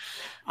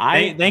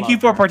means. Thank you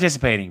for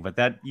participating, but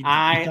that you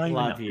I don't even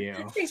love know. you.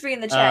 Thanks for being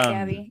in the chat,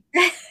 Gabby.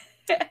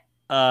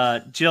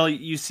 Jill,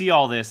 you see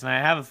all this, and I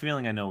have a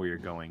feeling I know where you're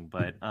going,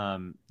 but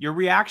your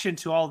reaction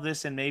to all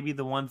this and maybe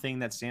the one thing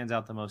that stands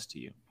out the most to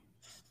you.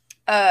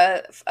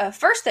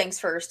 First things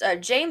first,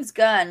 James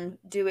Gunn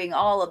doing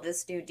all of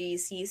this new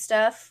DC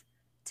stuff,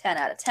 10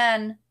 out of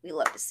 10. We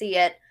love to see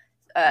it.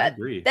 I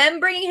agree. Them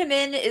bringing him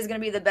in is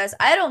going to be the best.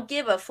 I don't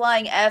give a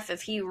flying F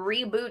if he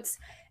reboots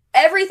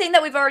everything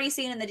that we've already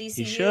seen in the DCU.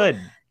 He should.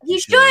 He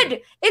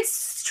should. It's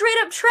straight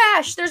up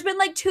trash. There's been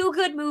like 2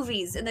 good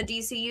movies in the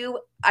DCU.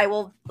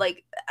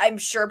 I'm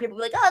sure people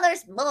will be like, oh,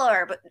 there's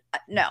more, but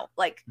no,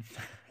 like,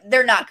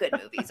 they're not good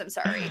movies. I'm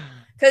sorry.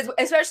 Because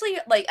especially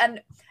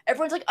and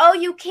everyone's like, oh,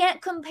 you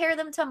can't compare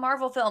them to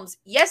Marvel films.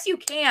 Yes, you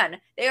can.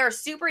 They are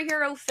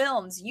superhero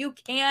films. You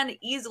can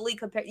easily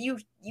compare. You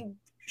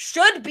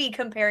should be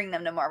comparing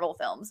them to Marvel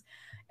films.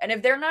 And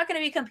if they're not going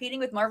to be competing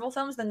with Marvel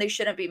films, then they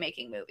shouldn't be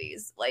making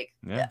movies. Like,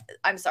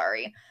 I'm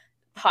sorry.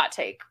 Hot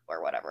take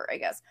or whatever, I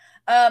guess.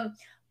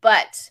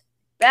 But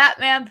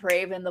Batman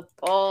Brave and the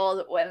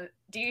Bold. Oh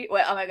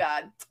my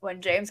god.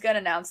 When James Gunn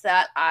announced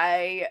that,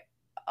 I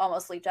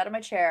almost leaped out of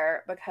my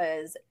chair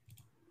because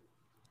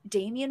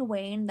Damian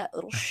Wayne, that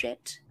little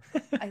shit,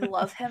 I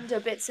love him to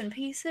bits and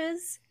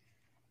pieces.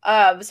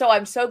 So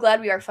I'm so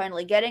glad we are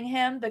finally getting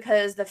him,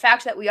 because the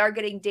fact that we are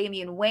getting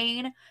Damian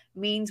Wayne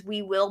means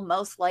we will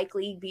most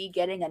likely be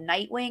getting a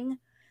Nightwing.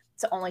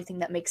 It's the only thing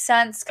that makes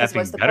sense. Because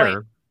what's the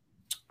point?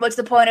 What's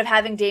the point of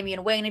having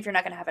Damian Wayne if you're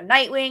not going to have a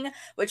Nightwing?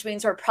 Which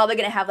means we're probably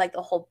going to have like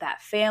the whole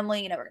Bat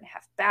family. You know, we're going to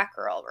have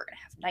Batgirl, we're going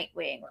to have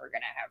Nightwing, we're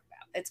going to have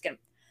it's gonna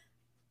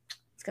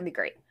be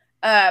great.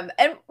 And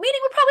meaning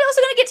we're probably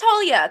also going to get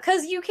Talia,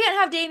 because you can't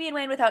have Damian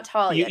Wayne without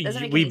Talia. It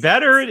doesn't make any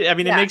sense. I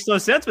mean, it makes no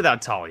sense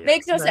without Talia.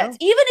 Makes no sense.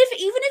 Even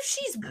if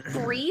she's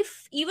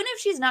brief, even if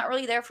she's not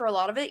really there for a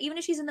lot of it, even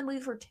if she's in the movie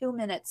for 2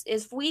 minutes,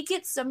 if we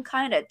get some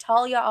kind of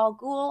Talia al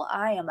Ghul,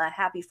 I am a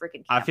happy freaking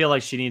camper. I feel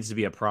like she needs to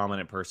be a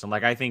prominent person.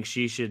 Like, I think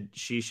she should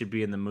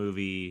be in the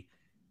movie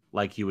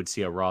like you would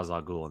see a Ra's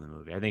al Ghul in the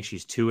movie. I think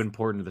she's too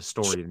important to the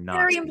story to not.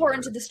 Very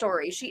important to the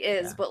story. She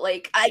is, but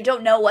like, I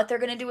don't know what they're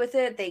gonna do with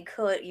it. They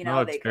could, you know,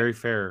 no, it's very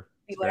fair.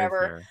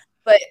 Whatever.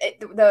 But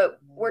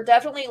we're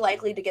definitely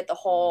likely to get the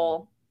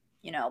whole,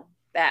 you know,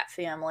 Bat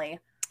family.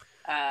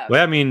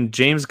 Well, I mean,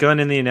 James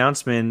Gunn in the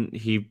announcement,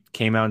 he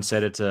came out and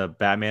said it's a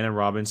Batman and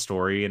Robin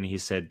story, and he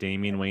said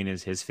Damian Wayne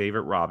is his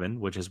favorite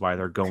Robin, which is why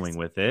they're going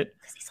with it.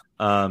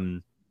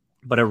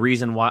 But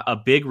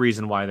a big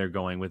reason why they're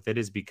going with it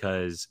is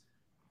because,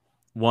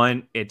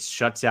 one, it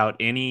shuts out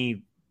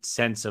any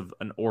sense of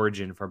an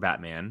origin for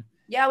Batman.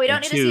 Yeah, we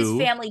don't need to see his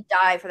family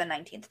die for the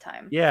 19th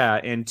time. Yeah,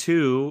 and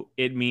two,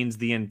 it means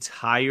the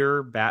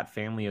entire Bat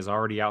family is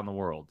already out in the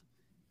world,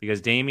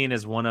 because Damian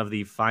is one of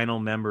the final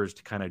members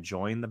to kind of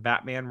join the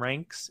Batman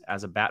ranks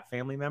as a Bat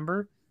family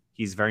member.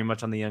 He's very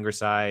much on the younger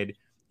side.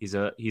 He's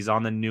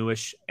on the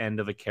newish end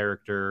of a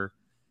character.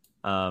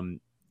 You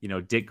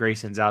know, Dick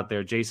Grayson's out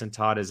there. Jason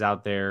Todd is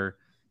out there.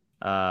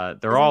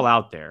 They're all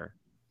out there.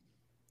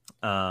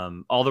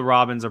 All the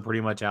Robins are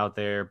pretty much out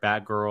there.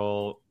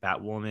 Batgirl,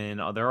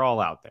 Batwoman, they're all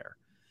out there.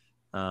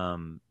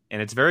 And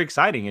it's very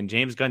exciting. And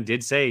James Gunn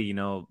did say, you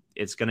know,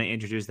 it's going to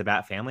introduce the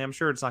Bat family. I'm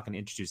sure it's not going to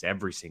introduce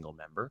every single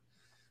member.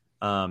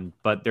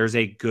 But there's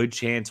a good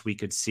chance we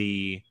could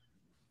see,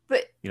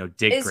 you know,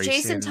 Dick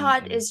Grayson.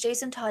 Is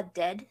Jason Todd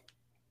dead?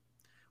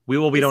 We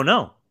don't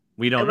know.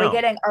 We don't know.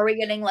 Are we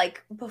getting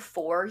like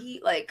before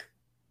he like?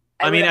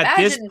 I mean, at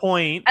this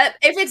point,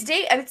 if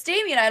it's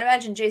Damian, I'd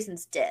imagine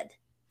Jason's dead.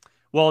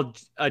 Well,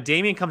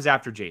 Damian comes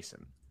after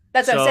Jason.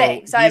 That's what I'm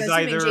saying. So I'm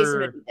assuming Jason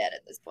would be dead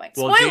at this point.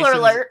 Well, Spoiler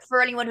alert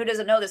for anyone who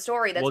doesn't know the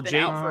story that's been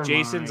out for.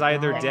 Jason's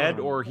either dead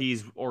or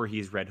he's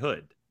Red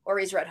Hood. Or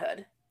he's Red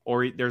Hood.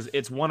 Or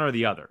it's one or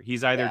the other.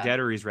 He's either dead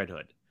or he's Red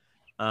Hood.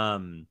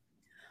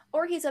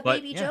 Or he's a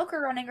baby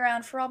Joker running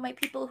around for all my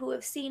people who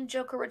have seen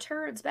Joker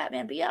Returns,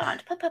 Batman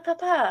Beyond.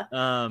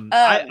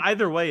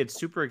 Either way, it's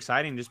super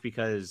exciting just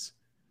because,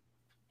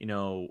 you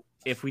know,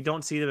 if we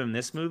don't see them in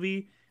this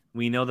movie,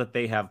 we know that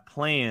they have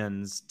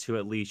plans to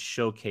at least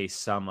showcase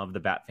some of the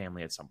Bat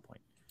family at some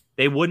point.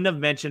 They wouldn't have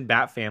mentioned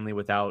Bat family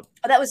without.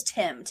 Oh, that was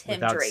Tim. Tim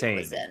Drake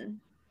was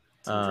in.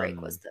 Tim Drake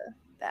was the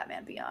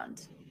Batman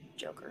Beyond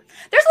Joker.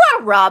 There's a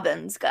lot of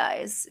Robins,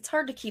 guys. It's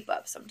hard to keep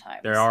up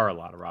sometimes. There are a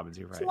lot of Robins.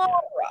 You're right. A lot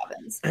of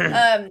Robins.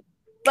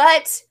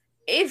 But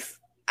if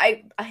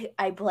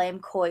I blame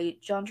Coy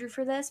Jandreau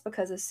for this,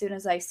 because as soon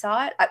as I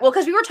saw it,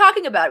 because we were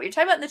talking about it. We were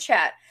talking about it in the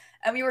chat.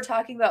 And we were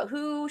talking about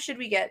who should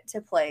we get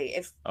to play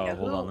if.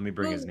 Hold on, let me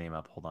bring his name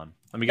up. Hold on,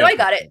 let me. No, I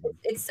got it.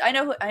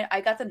 I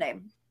got the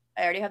name.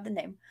 I already have the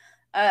name.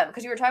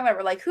 Because you were talking about,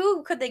 we're like,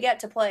 who could they get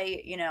to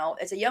play? You know,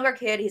 it's a younger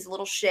kid. He's a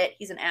little shit.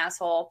 He's an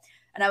asshole.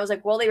 And I was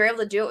like, well, they were able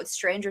to do it with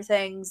Stranger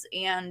Things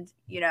and,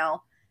 you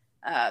know,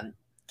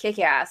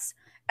 Kick-Ass.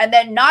 And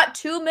then not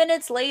 2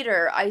 minutes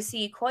later, I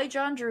see Coy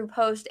Jandreau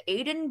post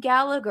Aiden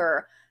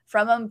Gallagher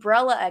from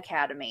Umbrella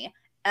Academy,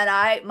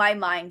 and my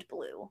mind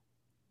blew.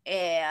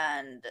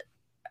 And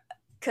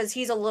because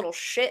he's a little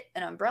shit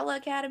in Umbrella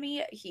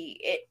Academy,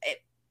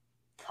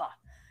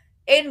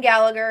 Aiden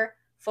Gallagher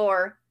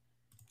for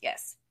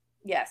yes.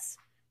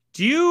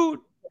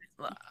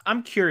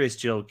 I'm curious,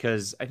 Jill,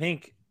 because I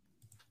think,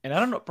 and I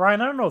don't know,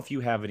 Brian, I don't know if you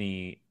have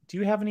any. Do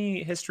you have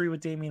any history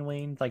with Damian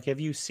Wayne? Like, have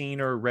you seen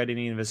or read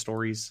any of his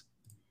stories?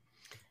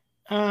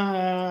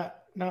 Not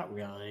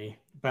really,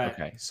 but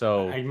okay,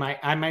 so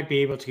I might be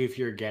able to if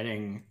you're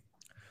getting.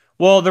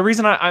 Well, the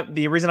reason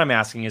I'm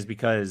asking is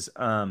because,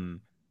 and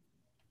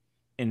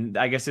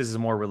I guess this is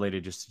more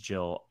related just to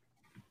Jill.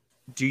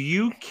 Do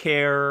you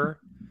care?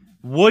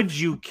 Would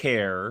you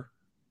care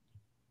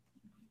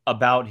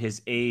about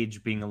his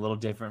age being a little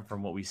different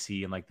from what we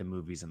see in like the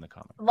movies and the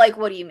comics? Like,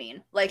 what do you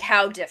mean? Like,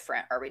 how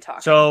different are we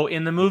talking? So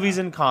in the movies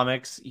and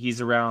comics,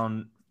 he's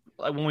around,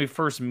 like when we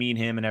first meet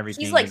him and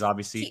everything, he's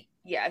obviously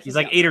he's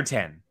like 8 or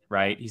 10,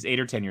 right? He's 8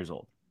 or 10 years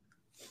old.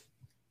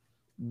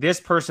 This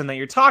person that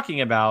you're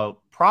talking about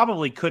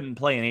probably couldn't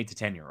play an 8 to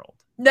 10-year-old.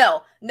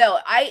 No.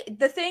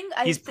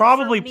 He's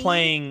probably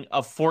playing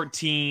a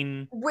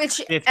 14,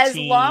 which 15. as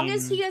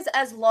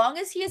long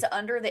as he is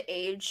under the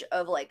age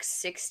of like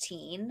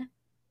 16,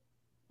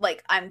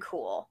 like I'm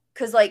cool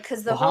because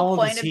the how whole old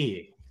point is of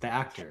he, the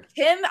actor?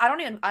 him, I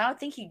don't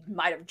think he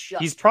might have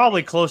just. He's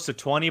probably close to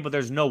 20, but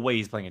there's no way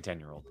he's playing a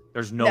 10-year-old.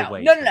 There's no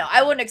way. No.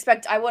 I wouldn't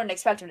expect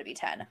him to be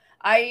 10.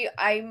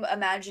 I'm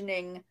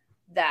imagining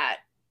that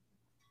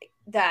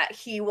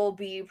he will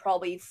be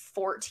probably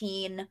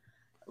 14,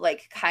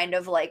 like kind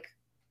of like.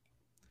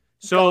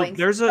 So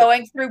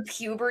going through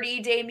puberty,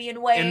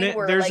 Damian Wayne. And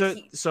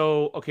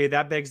okay,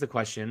 that begs the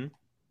question.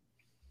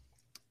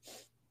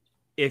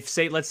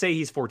 Let's say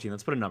he's 14.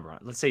 Let's put a number on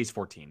it. Let's say he's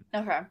 14.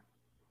 Okay.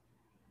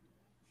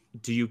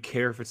 Do you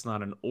care if it's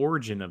not an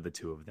origin of the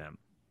two of them?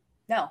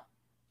 No.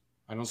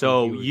 I don't.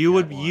 So you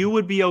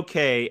would be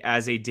okay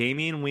as a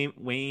Damian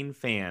Wayne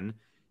fan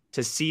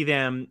to see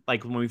them,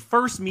 like when we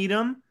first meet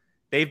them,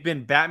 they've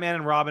been Batman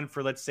and Robin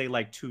for, let's say,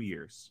 like 2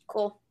 years.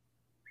 Cool.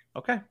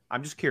 Okay,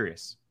 I'm just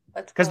curious.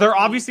 Because there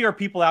obviously are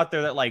people out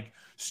there that like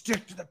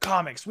stick to the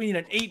comics. We need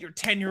an 8 or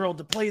 10-year-old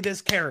to play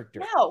this character.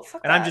 No,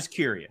 fuck and that. I'm just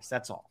curious.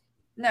 That's all.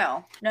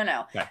 No.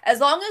 Okay. As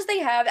long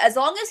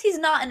as he's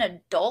not an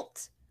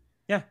adult.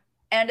 Yeah.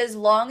 And as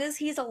long as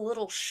he's a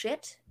little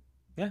shit.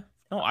 Yeah.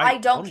 No, I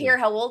don't care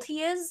how old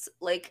he is.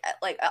 Like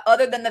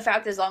other than the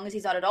fact, as long as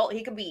he's not adult,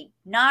 he could be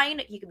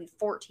 9, he could be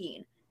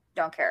 14.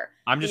 Don't care.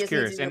 I'm just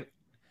curious, and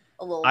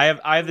a little. I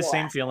have the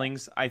same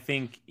feelings. I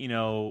think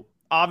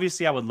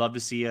obviously, I would love to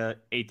see a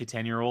 8 to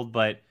 10-year-old,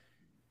 but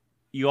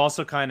you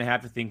also kind of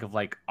have to think of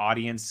like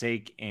audience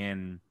sake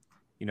and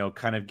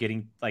kind of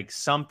getting like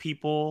some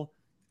people.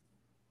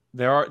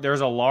 There's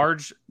a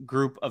large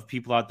group of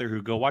people out there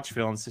who go watch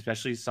films,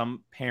 especially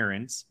some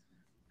parents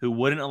who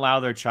wouldn't allow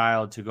their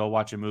child to go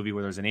watch a movie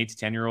where there's an 8 to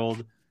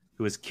 10-year-old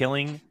who is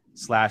killing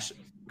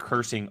 /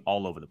 cursing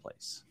all over the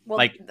place. Well,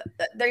 like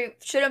they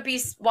shouldn't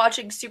be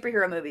watching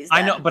superhero movies.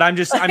 Then. I know, but I'm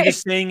just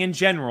saying in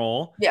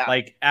general. Yeah.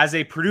 Like as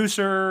a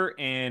producer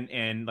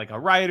and like a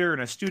writer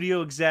and a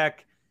studio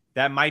exec,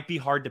 that might be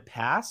hard to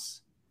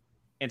pass.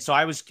 And so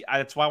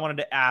that's why I wanted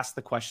to ask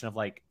the question of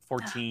like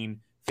 14,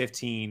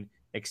 15,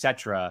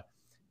 etc.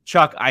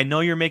 Chuck, I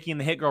know you're making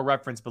the Hit Girl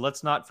reference, but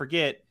let's not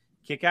forget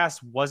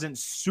Kick-Ass wasn't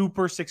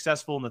super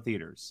successful in the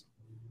theaters.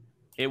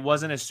 It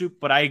wasn't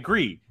but I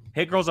agree.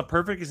 Hit Girl's a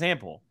perfect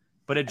example,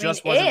 but it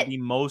wasn't the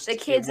most. The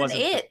kids in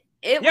It.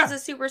 It was a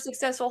super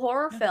successful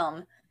horror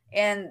film,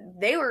 and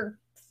they were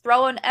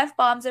throwing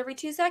F-bombs every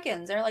 2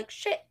 seconds. They're like,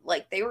 shit.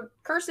 Like, they were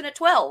cursing at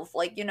 12.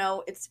 Like,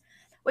 it's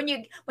when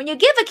you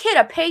give a kid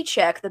a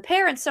paycheck, the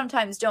parents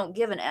sometimes don't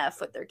give an F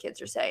what their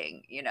kids are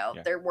saying.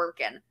 They're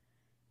working.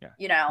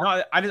 Yeah.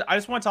 No, I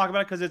just want to talk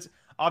about it because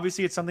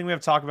it's something we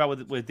have to talk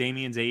about with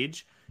Damian's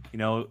age.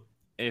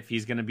 If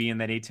he's going to be in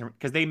that 18,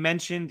 because they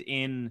mentioned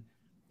in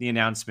the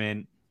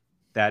announcement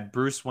that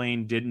Bruce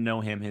Wayne didn't know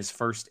him his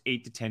first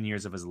 8 to 10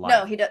 years of his life.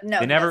 No, he doesn't.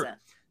 No,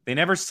 they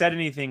never said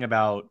anything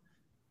about,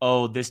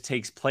 this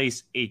takes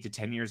place 8 to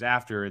 10 years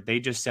after. They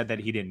just said that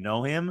he didn't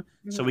know him.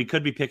 Mm-hmm. So we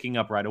could be picking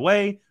up right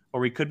away, or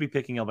we could be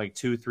picking up like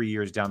 2-3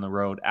 years down the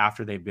road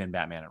after they've been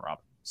Batman and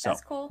Robin. So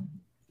that's cool.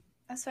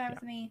 That's fine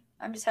with me.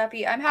 I'm just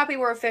happy. I'm happy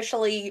we're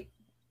officially,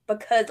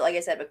 because like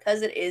I said,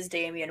 because it is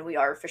Damian, we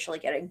are officially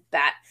getting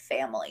Bat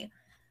Family.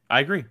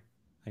 I agree.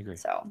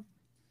 So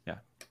yeah.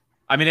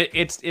 I mean,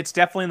 it's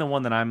definitely the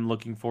one that I'm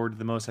looking forward to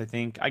the most, I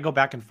think. I go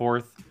back and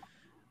forth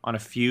on a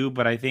few,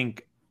 but I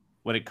think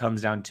when it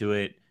comes down to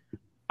it,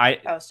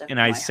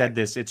 I said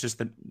this, it's just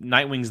the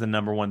Nightwing's the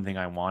number one thing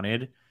I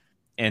wanted.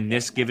 And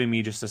this giving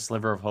me just a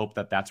sliver of hope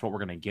that that's what we're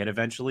going to get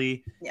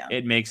eventually. Yeah.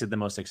 It makes it the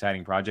most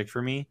exciting project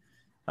for me.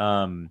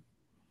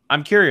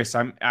 I'm curious.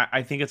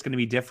 I think it's going to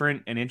be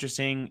different and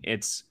interesting.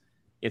 It's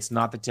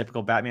not the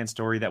typical Batman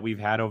story that we've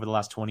had over the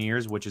last 20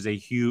 years, which is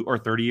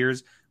 30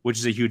 years, which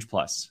is a huge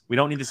plus. We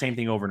don't need the same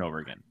thing over and over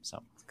again.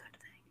 So,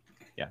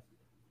 yeah.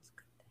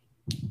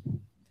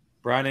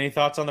 Brian, any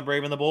thoughts on the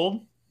Brave and the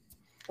Bold?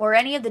 Or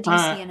any of the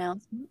DC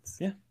announcements?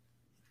 Yeah.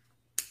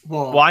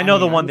 Well, I know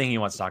the one thing he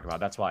wants to talk about.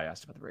 That's why I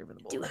asked about the Brave and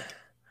the Bold. Do it.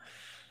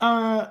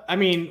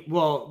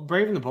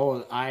 Brave and the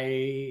Bold,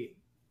 I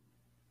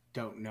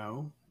don't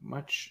know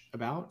much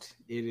about.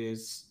 It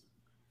is,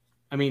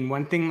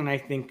 one thing that I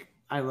think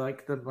I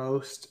like the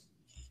most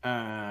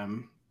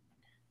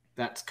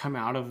that's come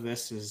out of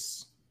this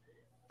is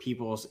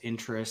people's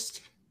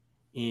interest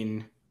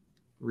in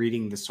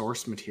reading the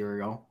source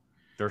material.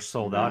 They're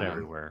sold out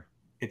everywhere.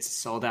 It's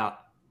sold out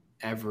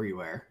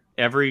everywhere.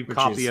 Every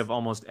copy of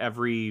almost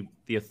every,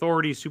 The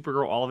Authority,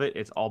 Supergirl, all of it,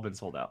 it's all been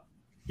sold out.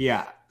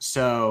 Yeah.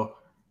 So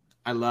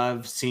I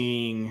love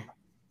seeing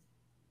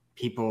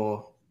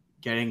people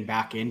getting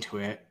back into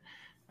it.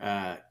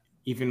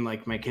 Even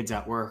like my kids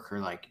at work are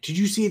like, did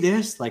you see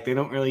this? Like, they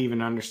don't really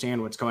even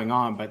understand what's going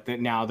on, but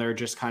now they're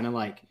just kind of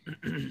like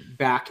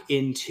back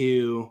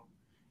into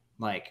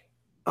like,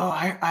 oh,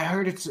 I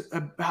heard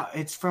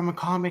it's from a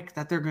comic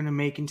that they're going to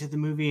make into the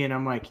movie. And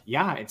I'm like,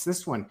 yeah, it's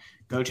this one.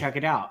 Go check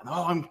it out.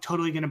 Oh, I'm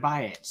totally going to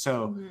buy it.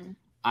 So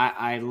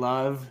I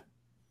love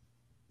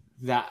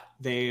that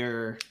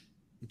they're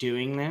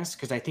doing this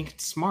because I think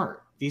it's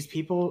smart. These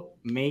people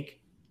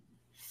make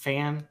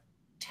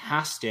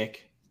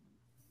fantastic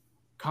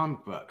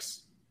comic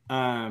books.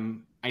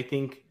 I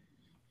think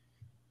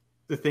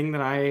the thing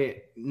that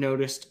I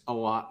noticed a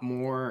lot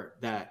more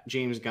that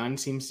James Gunn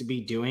seems to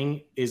be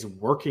doing is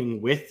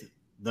working with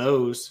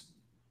those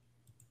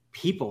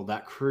people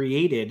that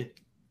created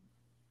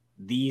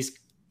these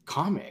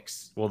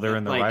comics. Well, they're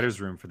in the like, writer's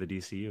room for the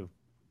DCU.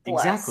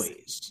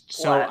 Exactly.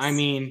 So, I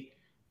mean,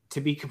 to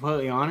be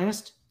completely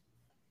honest,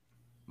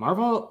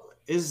 Marvel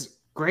is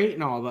great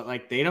and all, but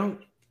like they don't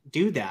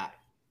do that.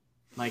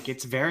 Like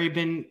it's very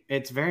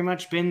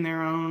much been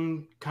their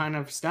own kind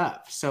of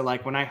stuff. So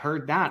like when I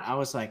heard that, I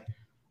was like,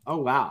 oh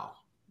wow,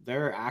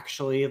 they're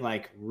actually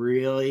like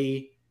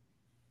really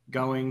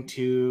going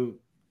to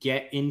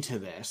get into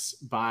this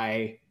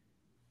by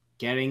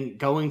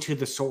going to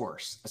the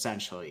source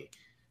essentially.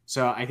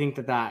 So I think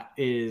that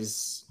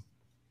is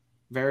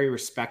very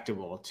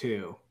respectable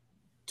too,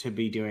 to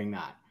be doing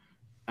that.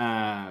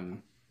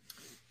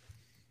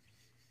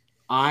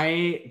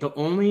 The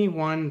only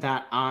one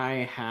that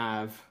I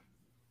have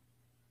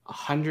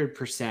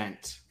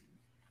 100%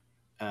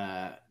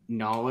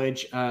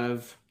 knowledge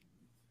of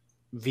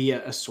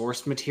via a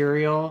source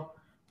material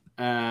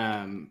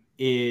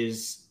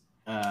is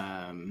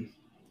the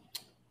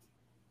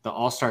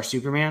All-Star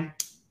Superman,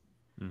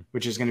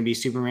 which is going to be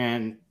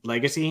Superman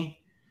Legacy.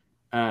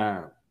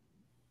 A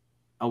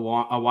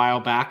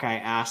while back, I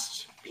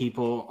asked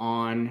people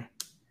on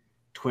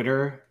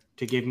Twitter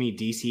to give me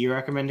DCU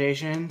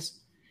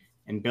recommendations,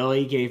 and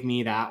Billy gave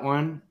me that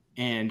one,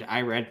 and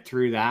I read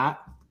through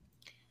that.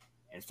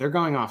 If they're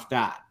going off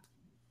that,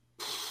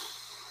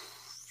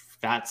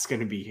 that's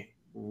going to be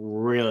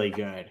really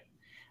good.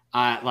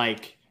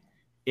 Like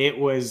it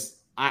was,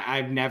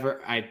 I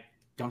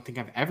don't think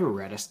I've ever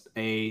read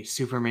a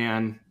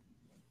Superman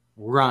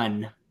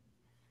run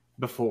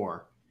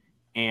before,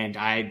 and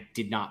I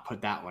did not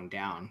put that one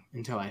down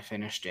until I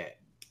finished it.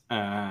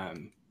 I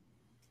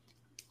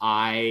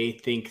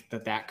think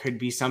that could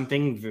be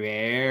something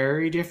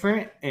very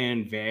different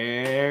and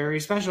very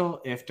special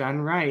if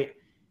done right.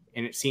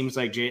 And it seems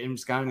like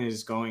James Gunn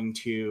is going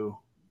to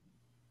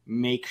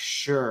make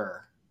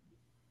sure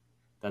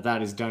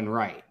that is done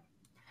right.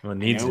 Well, it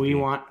needs to be.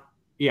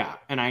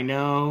 And I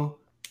know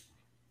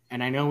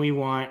we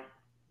want,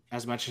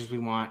 as much as we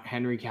want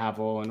Henry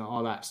Cavill and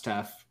all that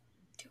stuff.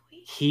 Do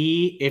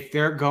we? If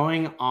they're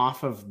going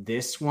off of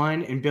this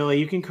one, and Billy,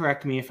 you can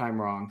correct me if I'm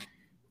wrong.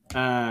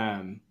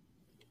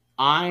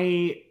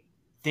 I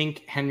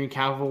think Henry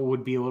Cavill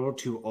would be a little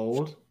too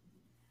old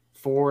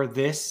for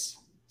this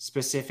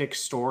specific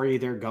story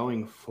they're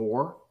going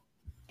for.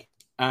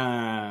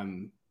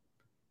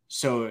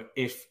 So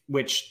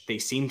which they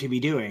seem to be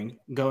doing,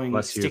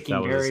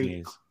 sticking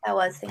very. That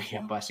was thank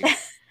you. Bless you.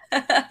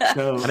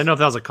 So I didn't know if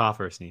that was a cough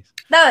or a sneeze.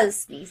 That was a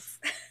sneeze.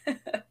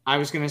 I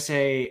was gonna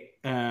say,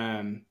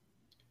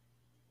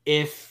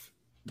 James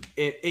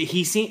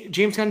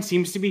Gunn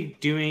seems to be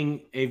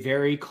doing a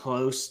very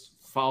close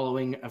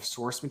following of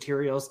source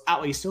materials,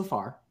 at least so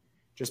far,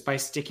 just by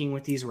sticking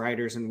with these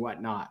writers and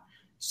whatnot.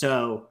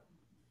 So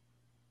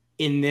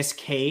in this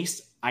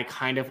case, I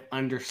kind of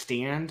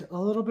understand a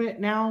little bit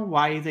now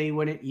why they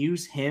wouldn't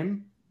use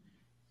him.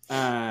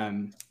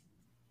 Well,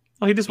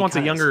 he just wants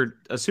a younger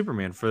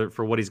Superman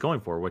for what he's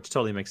going for, which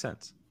totally makes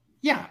sense.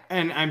 Yeah,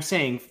 and I'm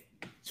saying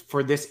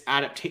for this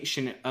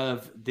adaptation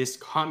of this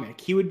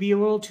comic, he would be a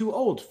little too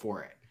old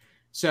for it.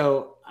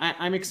 So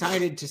I'm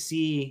excited to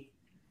see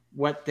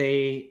what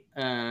they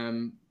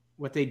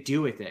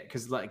do with it,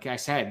 because like I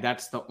said,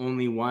 that's the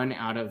only one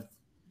out of,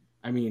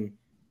 the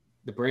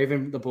Brave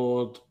and the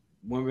Bold,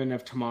 Women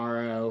of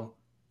Tomorrow,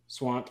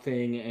 Swamp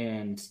Thing,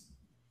 and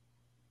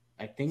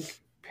I think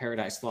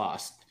Paradise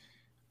Lost.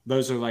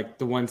 Those are like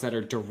the ones that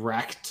are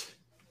direct,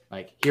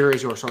 like here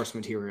is your source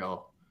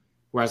material,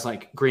 whereas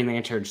like Green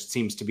Lantern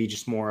seems to be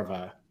just more of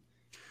a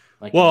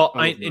like. Well,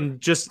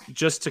 and just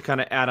to kind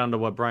of add on to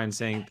what Brian's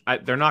saying,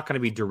 they're not going to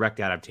be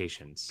direct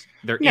adaptations.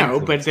 But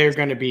they're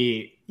going to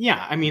be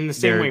the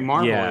same way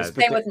Marvel is.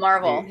 Same with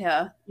Marvel,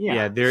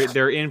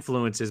 they're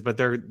influences, but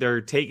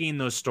they're taking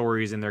those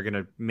stories and they're going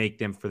to make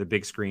them for the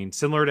big screen,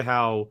 similar to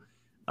how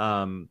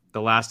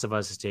The Last of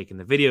Us has taken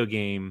the video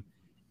game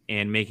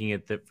and making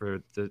it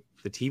for the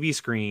TV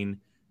screen,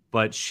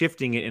 but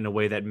shifting it in a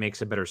way that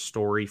makes a better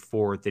story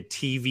for the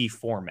TV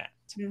format.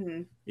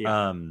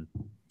 Mm-hmm.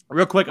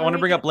 Real quick, I want to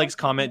bring up Blake's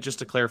comment just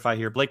to clarify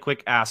here. Blake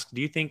Quick asked,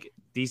 do you think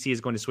DC is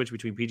going to switch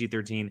between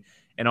PG-13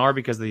 and R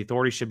because the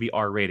authority should be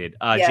R-rated?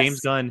 Yes. James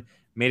Gunn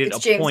made it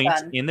a point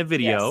in the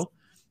video. Yes.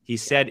 He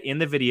said in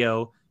the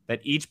video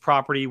that each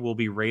property will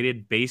be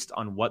rated based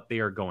on what they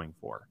are going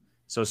for.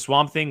 So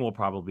Swamp Thing will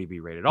probably be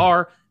rated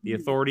R. The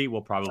authority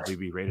will probably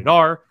be rated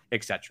R,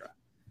 etc.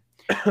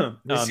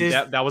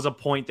 That was a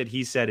point that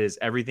he said is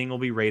everything will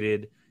be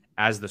rated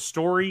as the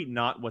story,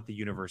 not what the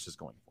universe is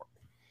going for.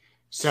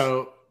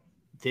 So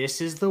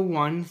this is the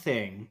one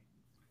thing,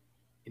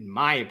 in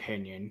my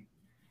opinion,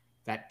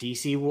 that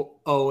DC will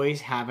always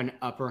have an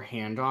upper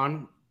hand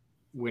on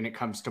when it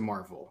comes to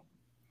Marvel.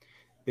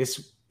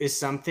 This is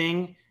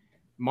something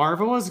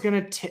Marvel is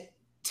going to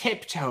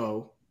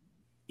tiptoe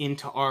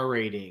into R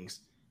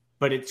ratings,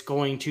 but it's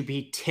going to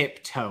be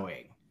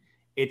tiptoeing.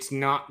 It's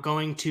not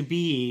going to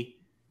be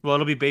Well,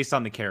 it'll be based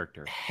on the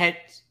character.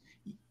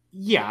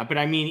 Yeah, but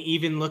I mean,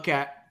 even look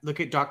at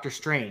Doctor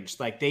Strange.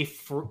 Like they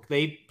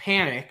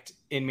panicked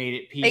and made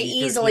it PG-13. They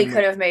easily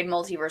could have made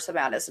Multiverse of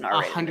Madness an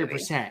R-rated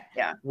 100%.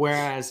 Yeah.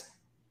 Whereas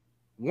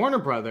Warner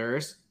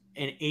Brothers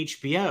and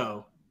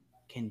HBO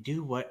can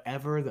do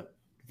whatever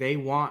they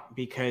want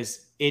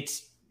because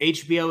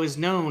HBO is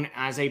known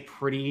as a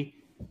pretty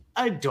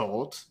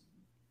adult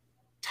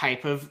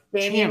type of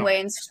Damian channel.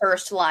 Wayne's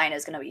first line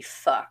is going to be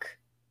 "fuck."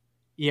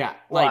 Yeah,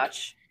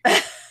 watch.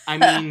 I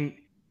mean,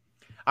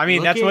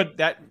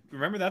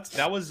 remember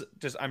that was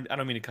just. I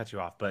don't mean to cut you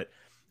off, but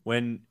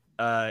when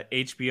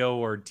HBO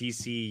or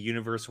DC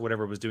Universe or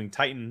whatever was doing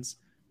Titans,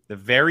 the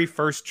very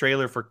first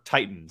trailer for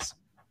Titans,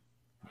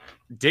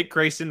 Dick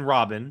Grayson,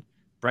 Robin,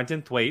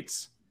 Brenton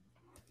Thwaites,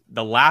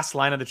 the last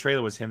line of the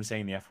trailer was him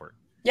saying the F word.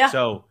 Yeah.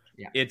 So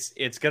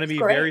it's going to be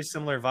a very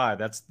similar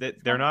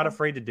vibe. They're not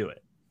afraid to do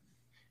it.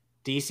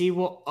 DC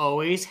will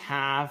always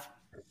have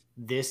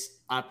this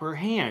upper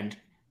hand,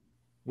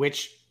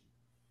 which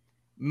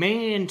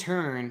may in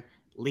turn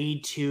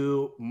lead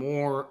to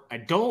more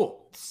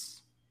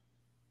adults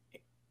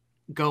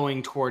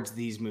going towards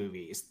these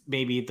movies,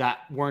 maybe that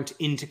weren't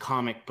into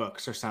comic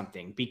books or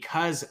something,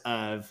 because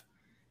of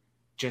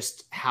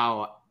just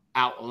how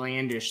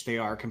outlandish they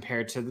are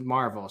compared to the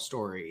Marvel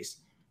stories.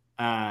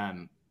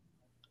 I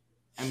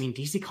mean,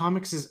 DC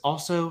Comics is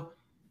also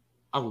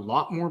a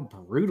lot more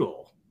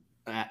brutal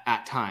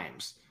at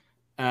times.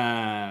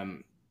 Well,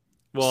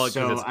 because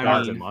it's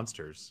gods and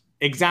monsters.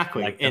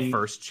 Exactly. Like the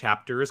first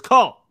chapter is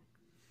called.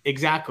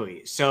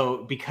 Exactly.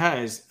 So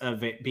because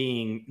of it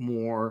being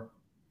more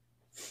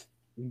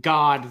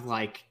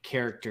god-like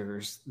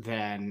characters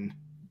than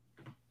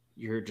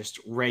you're just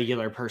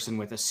regular person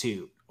with a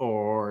suit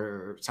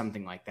or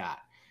something like that.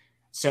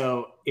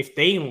 So if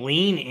they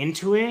lean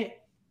into it,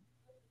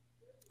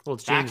 well,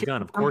 it's James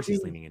Gunn. Of course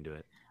he's leaning into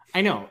it.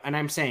 I know. And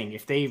I'm saying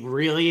if they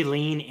really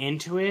lean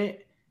into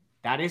it,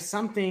 that is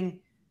something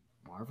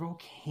Marvel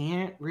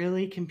can't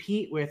really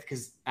compete with,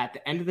 because at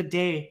the end of the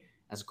day,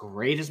 as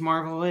great as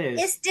Marvel is,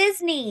 it's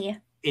Disney.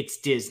 It's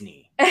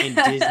Disney. And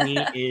Disney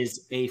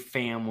is a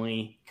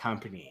family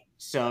company.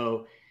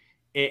 So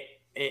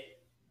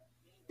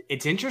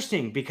it's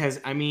interesting because,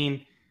 I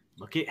mean,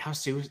 look at how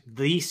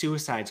the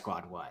Suicide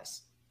Squad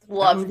was.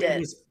 Loved it. It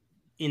was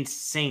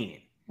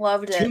insane.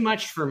 Loved it. Too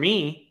much for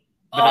me,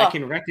 but I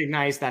can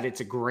recognize that it's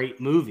a great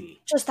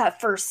movie. Just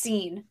that first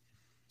scene.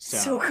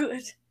 So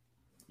good.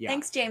 Yeah.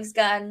 Thanks, James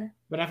Gunn.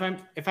 But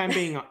if I'm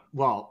being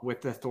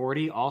with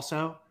Authority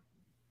also,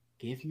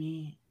 give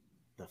me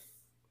the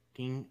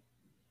fucking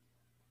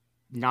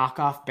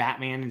knockoff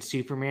Batman and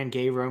Superman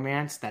gay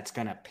romance that's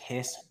gonna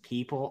piss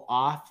people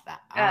off that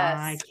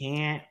I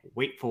can't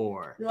wait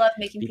for. We love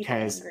making people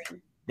because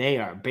angry. They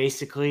are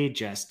basically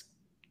just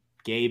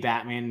gay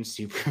Batman and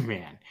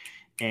Superman,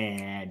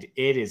 and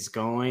it is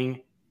going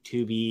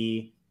to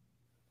be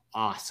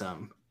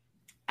awesome.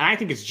 And I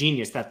think it's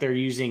genius that they're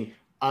using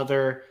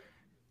other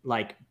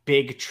like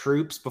big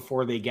troops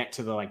before they get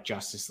to the like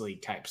Justice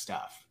League type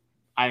stuff.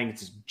 I think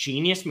it's a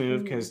genius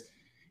move because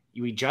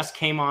we just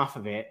came off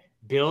of it.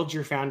 Build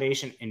your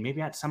foundation, and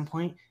maybe at some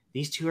point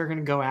these two are going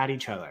to go at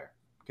each other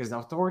because the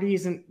Authority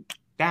isn't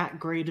that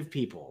great of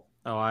people.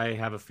 Oh, I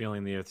have a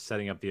feeling they're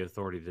setting up the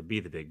Authority to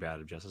be the big bad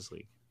of Justice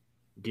League.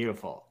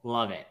 Beautiful,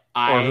 love it.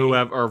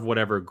 Or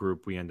whatever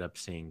group we end up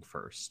seeing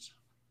first,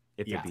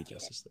 if they beat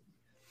Justice League.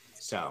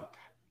 So,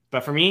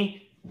 but for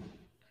me,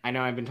 I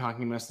know I've been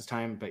talking most of the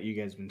time, but you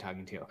guys have been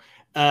talking too.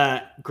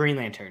 Green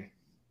Lantern.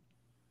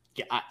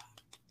 Yeah,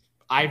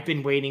 I've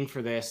been waiting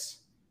for this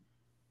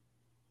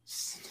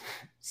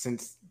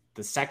since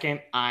the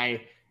second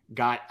I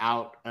got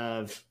out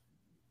of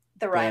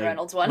the Ryan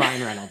Reynolds one.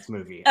 Ryan Reynolds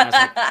movie. I was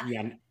like,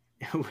 yeah,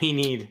 we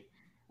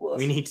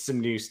need some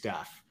new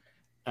stuff.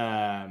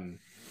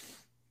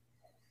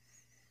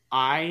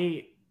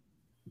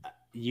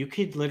 You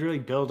could literally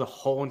build a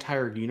whole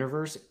entire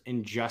universe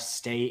and just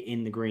stay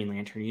in the Green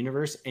Lantern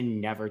universe and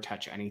never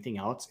touch anything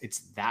else. It's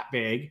that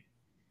big.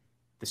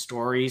 The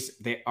stories,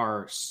 they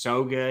are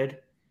so good.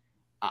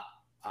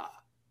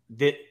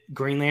 That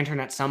Green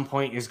Lantern at some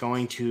point is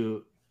going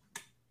to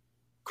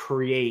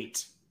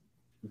create,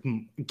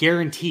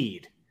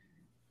 guaranteed,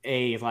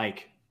 a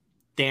like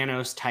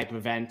Thanos type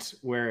event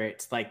where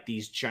it's like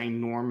these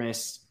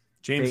ginormous.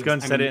 James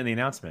Gunn said it in the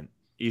announcement.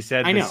 He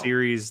said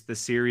the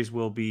series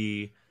will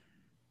be,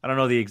 I don't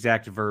know the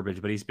exact verbiage,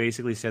 but he's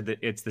basically said that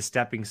it's the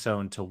stepping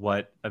stone to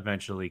what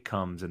eventually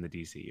comes in the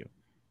DCU.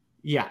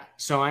 Yeah.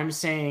 So I'm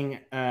saying,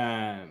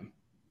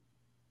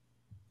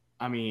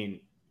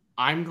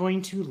 I'm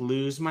going to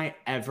lose my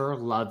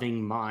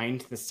ever-loving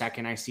mind the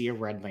second I see a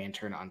Red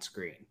Lantern on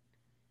screen,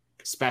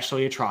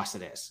 especially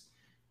Atrocitus.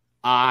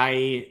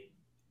 I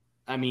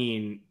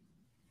mean,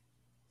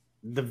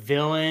 the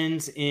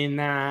villains in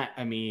that,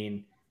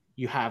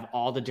 you have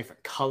all the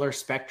different color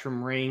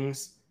spectrum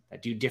rings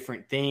that do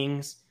different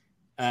things.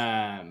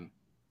 I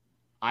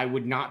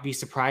would not be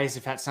surprised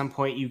if at some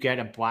point you get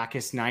a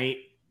Blackest Night,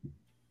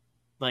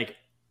 like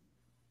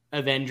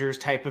Avengers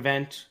type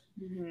event.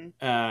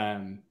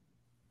 Mm-hmm.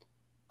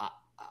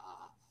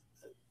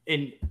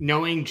 and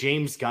knowing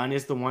James Gunn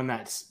is the one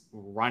that's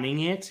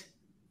running it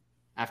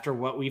after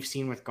what we've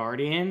seen with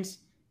Guardians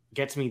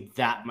gets me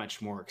that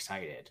much more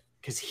excited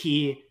because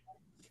he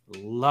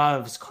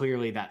loves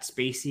clearly that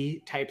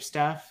spacey type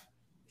stuff.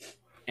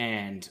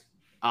 And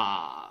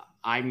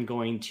I'm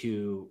going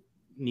to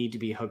need to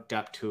be hooked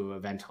up to a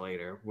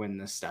ventilator when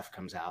this stuff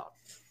comes out.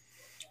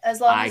 As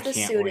long as the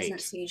suit isn't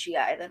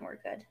CGI, then we're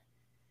good.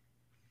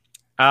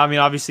 I mean,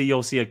 obviously,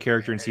 you'll see a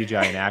character in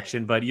CGI in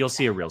action, but you'll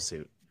see a real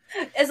suit.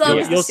 As long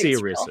as you'll see a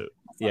real suit.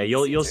 Yeah,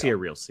 you'll see a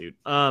real suit.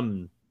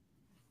 There's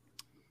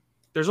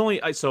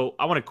only so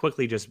I want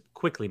to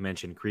quickly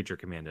mention Creature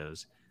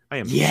Commandos. I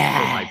am so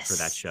hyped for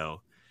that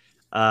show.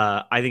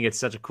 I think it's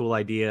such a cool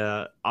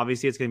idea.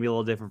 Obviously, it's going to be a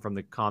little different from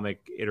the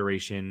comic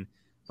iteration,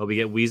 but we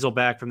get Weasel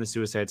back from the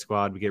Suicide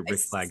Squad. We get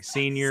Rick Flag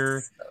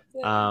Sr.,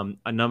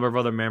 a number of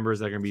other members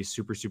that are going to be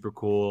super, super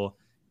cool.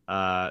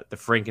 The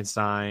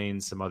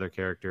Frankenstein, some other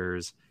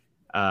characters.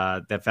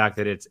 The fact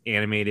that it's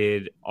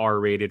animated,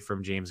 R-rated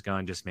from James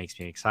Gunn just makes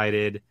me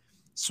excited.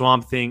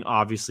 Swamp Thing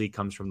obviously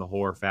comes from the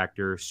horror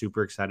factor.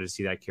 Super excited to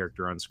see that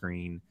character on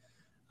screen.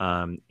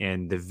 And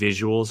the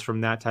visuals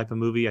from that type of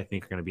movie, I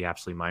think, are going to be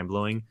absolutely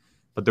mind-blowing.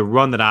 But the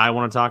run that I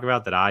want to talk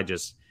about that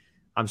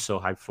I'm so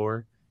hyped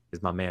for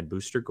is my man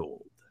Booster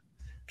Gold.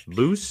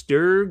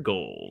 Booster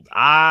Gold.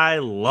 I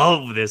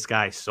love this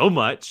guy so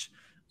much.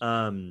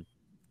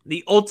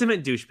 The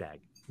ultimate douchebag.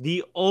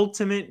 The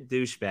ultimate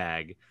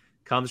douchebag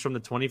comes from the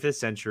 25th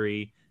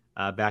century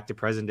back to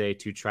present day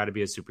to try to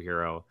be a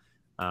superhero,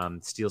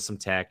 steal some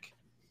tech,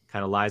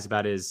 kind of lies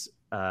about his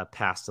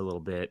past a little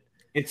bit.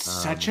 It's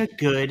such a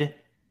good,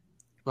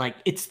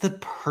 it's the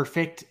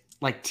perfect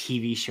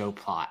TV show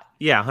plot.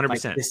 Yeah,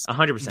 100%.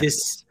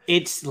 100%.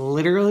 It's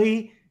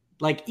literally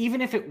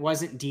even if it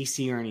wasn't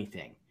DC or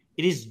anything,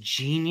 it is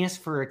genius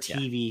for a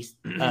TV.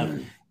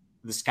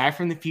 This guy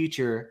from the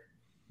future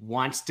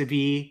wants to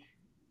be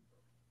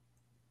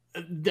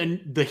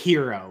the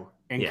hero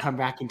and come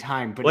back in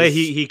time. But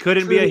he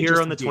couldn't be a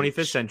hero in the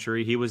 25th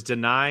century. He was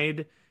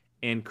denied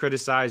and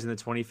criticized in the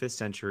 25th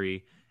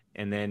century.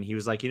 And then he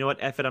was like, you know what?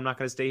 F it. I'm not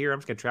going to stay here. I'm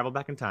just going to travel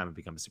back in time and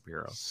become a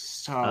superhero.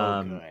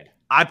 So good.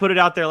 I put it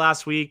out there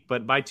last week,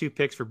 but my two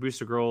picks for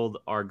Booster Gold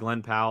are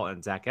Glenn Powell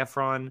and Zac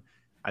Efron.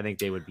 I think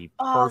they would be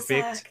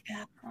perfect.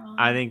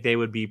 I think they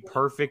would be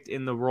perfect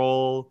in the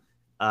role.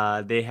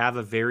 They have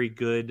a very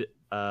good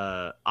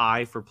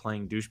eye for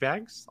playing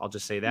douchebags. I'll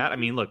just say that. I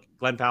mean, look,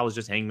 Glenn Powell is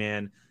just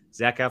Hangman.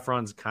 Zac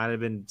Efron's kind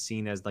of been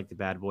seen as the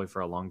bad boy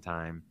for a long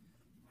time.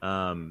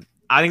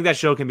 I think that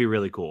show can be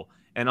really cool.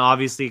 And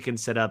obviously it can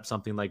set up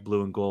something like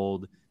Blue and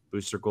Gold,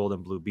 Booster Gold,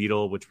 and Blue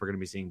Beetle, which we're going to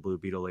be seeing Blue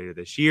Beetle later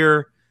this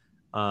year.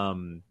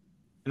 And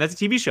that's a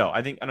TV show.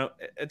 I know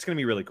it's going to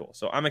be really cool.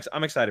 So I'm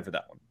excited for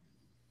that one.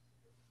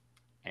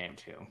 I am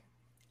too.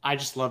 I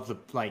just love the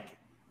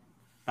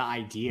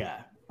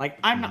idea.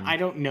 I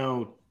don't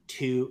know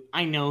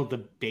I know the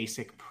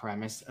basic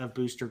premise of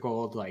Booster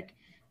Gold,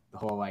 the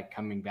whole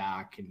coming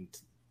back and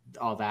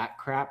all that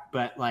crap,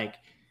 but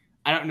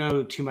I don't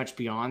know too much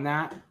beyond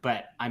that.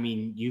 But I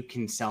mean, you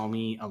can sell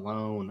me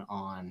alone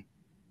on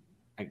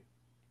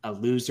a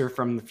loser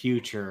from the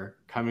future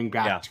coming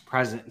back to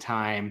present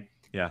time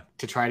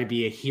to try to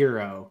be a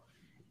hero,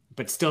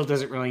 but still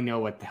doesn't really know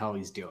what the hell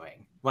he's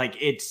doing.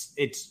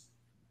 It's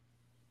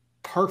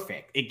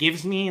perfect. It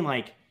gives me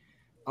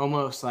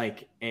almost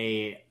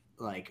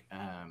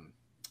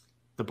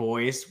The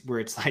Boys, where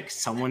it's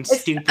someone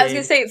stupid. I was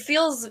gonna say it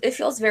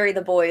feels very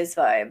The Boys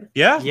vibe.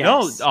 Yeah, yes.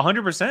 No,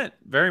 100%,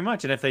 very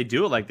much. And if they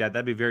do it like that,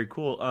 that'd be very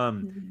cool.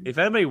 If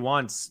anybody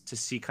wants to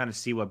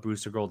see what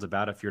Booster Gold's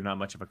about, if you're not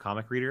much of a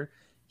comic reader,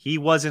 he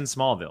was in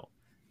Smallville.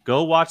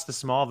 Go watch the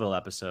Smallville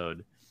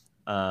episode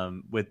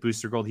with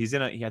Booster Gold. I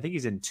think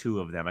he's in 2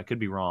 of them. I could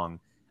be wrong.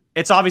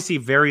 It's obviously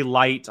very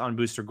light on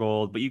Booster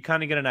Gold, but you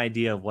kind of get an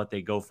idea of what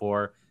they go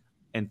for.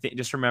 And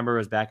just remember, it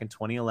was back in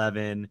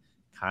 2011.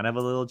 Kind of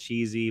a little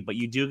cheesy, but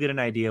you do get an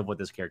idea of what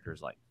this character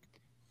is like.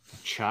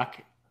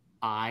 Chuck,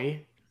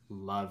 I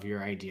love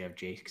your idea of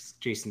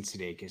Jason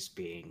Sudeikis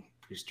being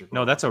Booster Gold.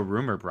 No, that's a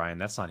rumor, Brian.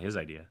 That's not his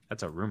idea.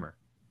 That's a rumor.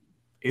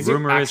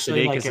 Rumor is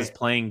Sudeikis is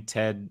playing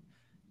Ted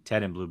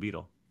and Blue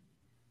Beetle.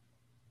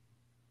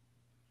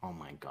 Oh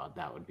my God,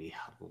 that would be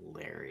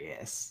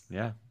hilarious.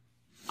 Yeah.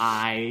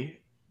 I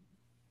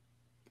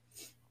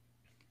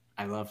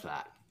love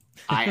that.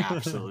 I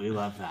absolutely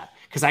love that.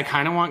 Because I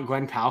kind of want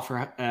Glenn Powell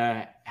for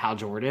Hal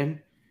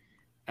Jordan.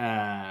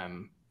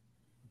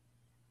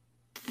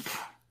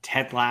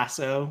 Ted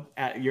Lasso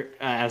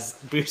as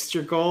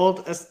Booster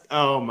Gold.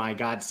 Oh my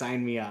God,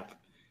 sign me up.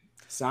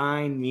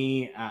 Sign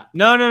me up.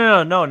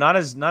 No, not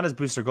as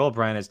Booster Gold,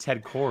 Brian, as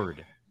Ted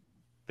Cord.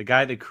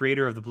 The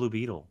creator of the Blue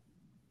Beetle.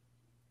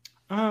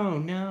 Oh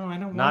no, I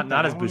don't want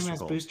not as Booster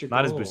Gold.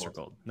 Not as Booster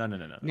Gold. No.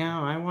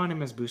 No, I want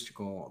him as Booster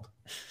Gold.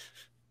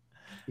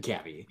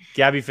 Gabby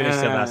finished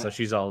Ted Lasso.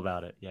 She's all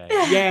about it. Yeah.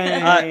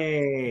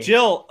 Yay.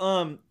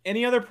 Jill,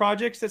 any other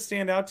projects that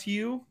stand out to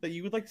you that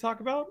you would like to talk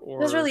about? Or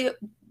It was really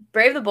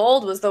Brave the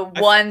Bold was the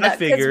one that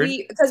figured.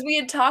 because we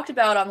had talked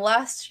about on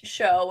last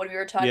show when we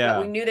were talking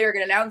about, we knew they were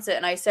going to announce it,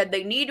 and I said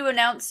they need to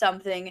announce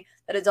something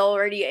that is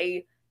already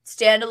a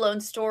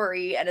standalone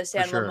story and a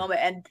standalone moment.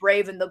 And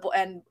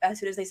and as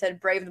soon as they said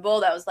Brave the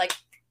Bold, I was like,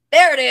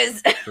 there it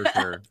is. For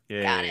sure.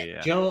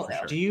 Yeah.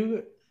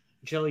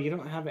 Jill, you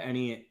don't have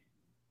any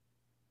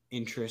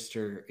interest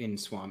in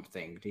Swamp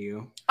Thing, do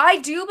you? I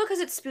do, because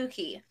it's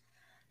spooky.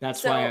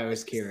 That's why I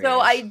was curious. So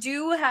I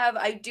do have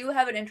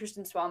an interest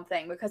in Swamp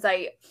Thing, because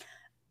I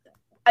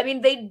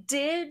mean, they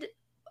did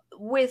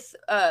with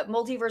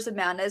Multiverse of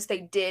Madness, they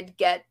did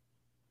get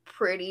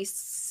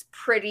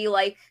pretty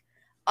like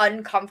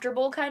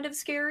uncomfortable, kind of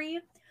scary.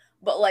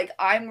 But like,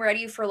 I'm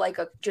ready for like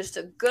just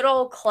a good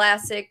old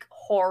classic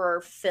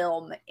horror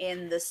film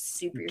in the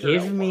superhero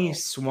Give me world.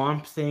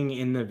 Swamp Thing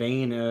in the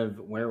vein of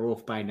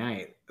Werewolf by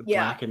Night.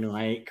 Black and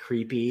white,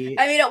 creepy.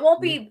 I mean, it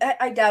won't be.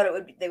 I doubt it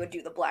would be. They would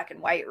do the black and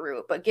white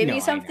route, but give me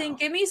something.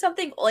 Give me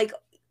something like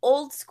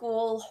old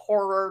school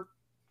horror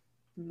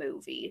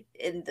movie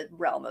in the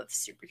realm of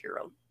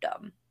superhero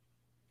dumb.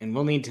 And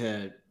we'll need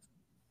to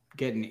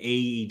get an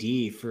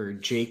AED for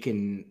Jake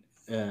and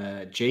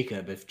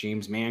Jacob if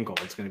James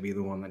Mangold is going to be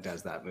the one that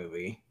does that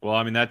movie. Well,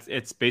 I mean,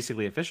 it's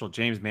basically official.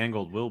 James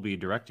Mangold will be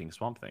directing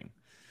Swamp Thing.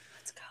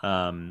 Let's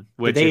go.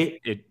 Which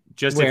if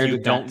you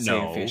don't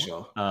know,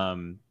 official?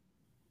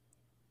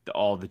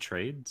 All the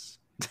trades.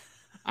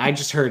 I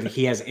just heard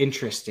he has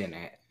interest in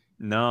it.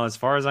 No, as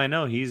far as I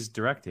know, he's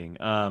directing.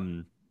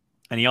 And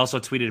he also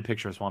tweeted a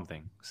picture of Swamp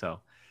Thing. So,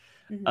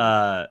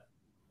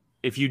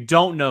 if you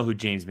don't know who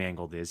James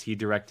Mangold is, he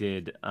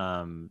directed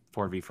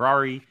Ford v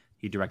Ferrari.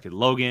 He directed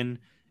Logan,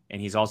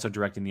 and he's also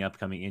directing the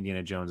upcoming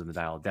Indiana Jones and the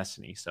Dial of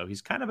Destiny. So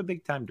he's kind of a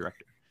big time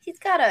director. He's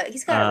got a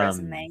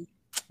resume,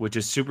 which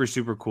is super,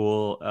 super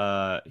cool.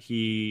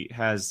 He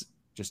has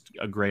just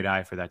a great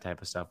eye for that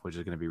type of stuff, which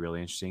is going to be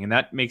really interesting. And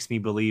that makes me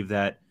believe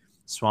that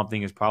Swamp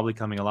Thing is probably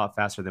coming a lot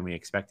faster than we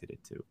expected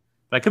it to.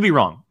 But I could be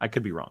wrong.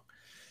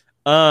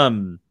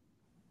 All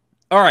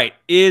right.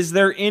 Is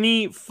there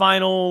any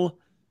final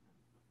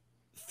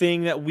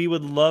thing that we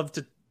would love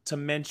to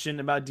mention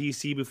about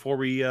DC before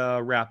we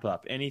wrap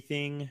up?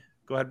 Anything?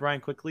 Go ahead,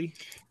 Brian, quickly.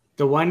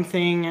 The one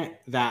thing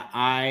that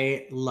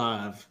I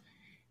love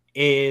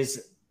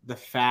is the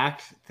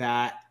fact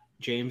that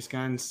James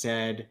Gunn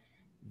said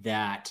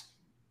that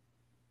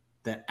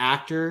the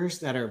actors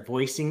that are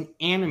voicing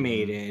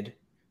animated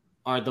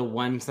are the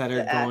ones that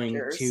are going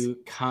to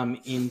come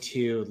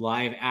into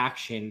live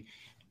action,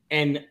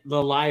 and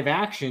the live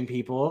action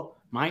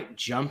people might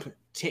jump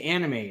to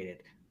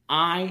animated.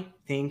 I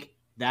think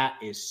that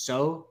is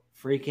so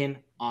freaking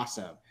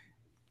awesome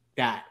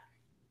that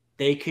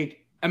they could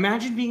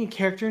imagine being a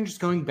character and just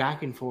going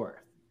back and forth.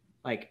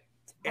 Like,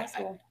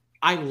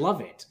 I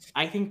love it.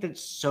 I think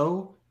that's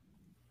so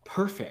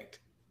perfect.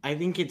 I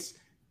think it's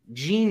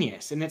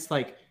genius. And it's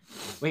like,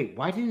 wait,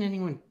 why didn't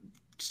anyone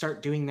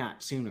start doing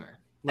that sooner?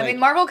 Like, I mean,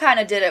 Marvel kind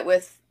of did it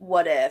with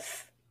What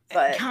If,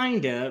 but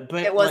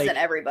but it wasn't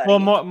everybody. Well,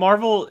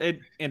 Marvel,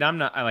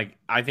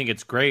 I think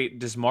it's great.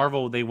 Just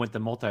Marvel, they went the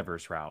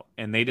multiverse route,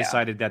 and they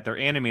decided that their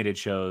animated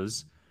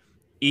shows,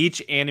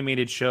 each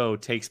animated show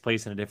takes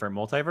place in a different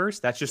multiverse.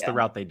 That's just the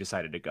route they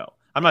decided to go.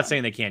 I'm not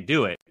saying they can't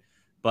do it,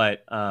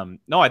 but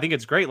no, I think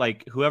it's great.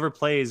 Like, whoever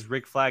plays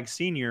Rick Flag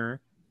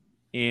Sr.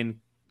 in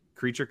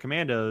Creature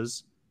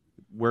Commandos,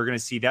 we're going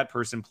to see that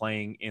person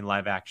playing in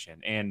live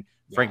action, and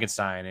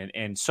Frankenstein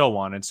and so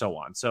on and so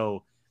on.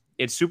 So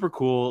it's super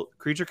cool.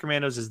 Creature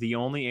Commandos is the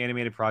only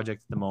animated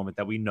project at the moment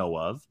that we know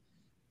of.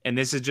 And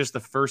this is just the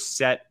first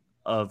set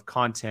of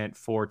content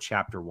for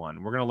Chapter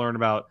 1. We're going to learn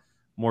about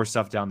more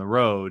stuff down the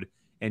road.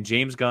 And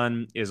James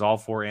Gunn is all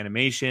for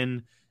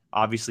animation.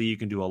 Obviously, you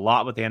can do a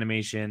lot with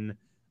animation.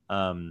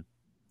 And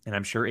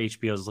I'm sure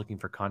HBO is looking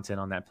for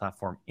content on that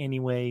platform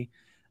anyway.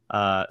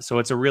 So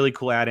it's a really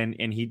cool add.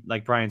 And he,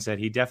 like Brian said,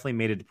 he definitely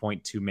made it a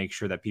point to make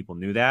sure that people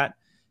knew that.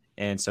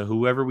 And so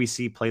whoever we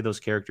see play those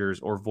characters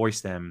or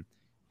voice them,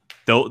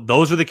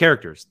 those are the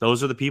characters.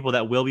 Those are the people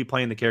that will be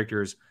playing the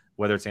characters,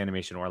 whether it's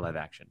animation or live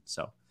action.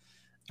 So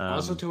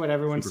also to what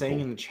everyone's saying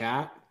in the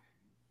chat,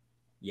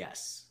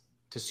 yes,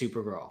 to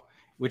Supergirl,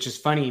 which is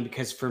funny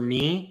because for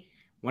me,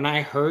 when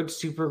I heard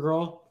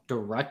Supergirl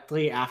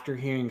directly after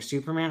hearing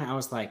Superman, I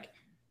was like, are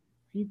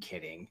you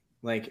kidding?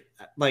 Like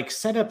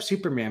set up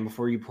Superman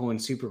before you pull in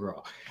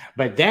Supergirl.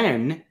 But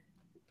then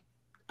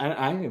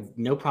I have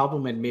no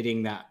problem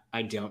admitting that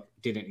I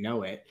didn't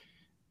know it.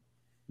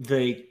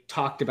 They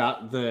talked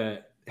about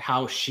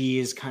how she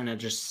is kind of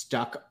just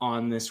stuck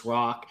on this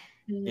rock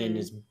and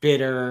is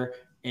bitter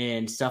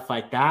and stuff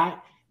like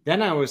that.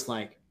 Then I was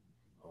like,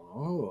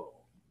 oh,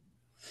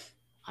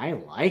 I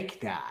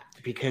like that,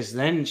 because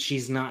then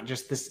she's not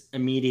just this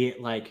immediate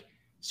like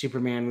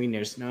Superman. We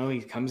just know he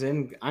comes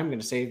in, I'm going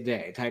to save the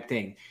day type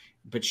thing.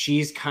 But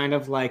she's kind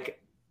of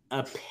like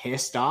a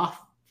pissed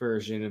off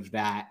version of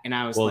that. And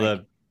I was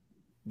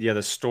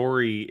the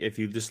story, if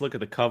you just look at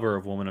the cover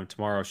of Woman of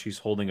Tomorrow, she's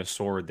holding a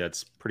sword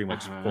that's pretty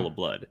much full of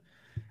blood.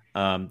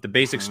 The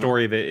basic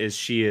story of it is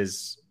she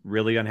is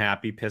really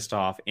unhappy, pissed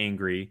off,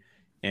 angry,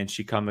 and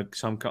she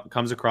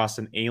comes across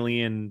an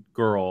alien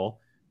girl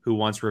who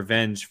wants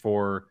revenge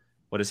for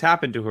what has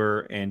happened to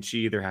her, and she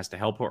either has to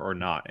help her or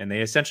not. And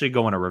they essentially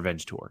go on a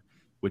revenge tour,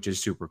 which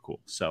is super cool.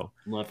 So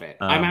love it.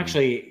 I'm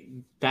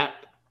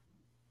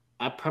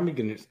probably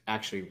going to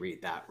actually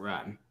read that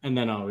run, and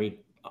then I'll read.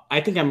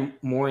 I think I'm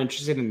more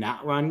interested in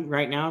that run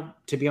right now,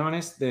 to be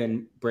honest,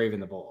 than Brave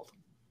and the Bold.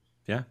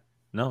 Yeah,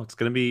 no, it's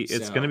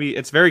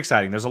very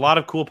exciting. There's a lot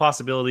of cool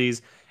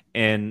possibilities.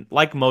 And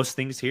like most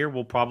things here,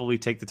 we'll probably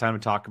take the time to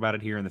talk about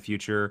it here in the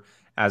future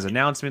as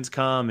announcements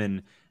come,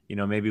 and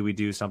maybe we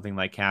do something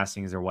like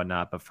castings or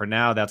whatnot. But for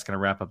now, that's going to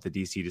wrap up the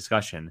DC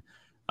discussion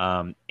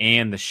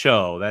and the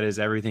show. That is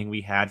everything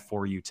we had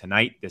for you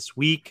tonight, this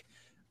week.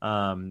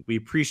 We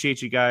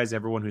appreciate you guys,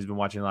 everyone who's been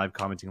watching live,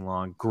 commenting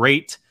along.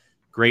 Great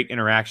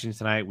interactions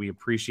tonight. We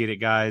appreciate it,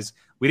 guys.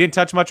 We didn't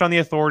touch much on the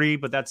Authority,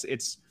 but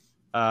it's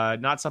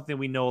not something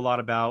we know a lot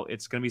about.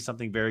 It's going to be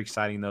something very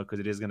exciting, though, because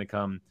it is going to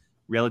come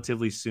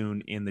relatively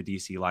soon in the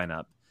DC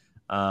lineup.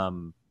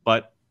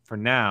 But for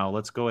now,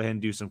 let's go ahead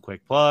and do some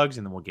quick plugs,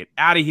 and then we'll get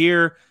out of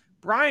here.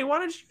 Brian, why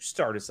don't you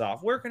start us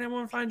off? Where can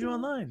everyone find you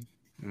online?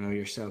 Oh,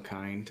 you're so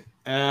kind.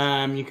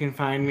 You can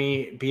find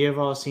me, Bia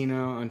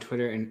Valsino, on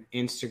Twitter and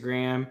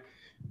Instagram,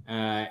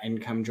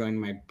 and come join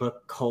my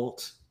book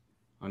cult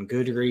on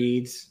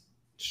Goodreads.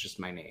 It's just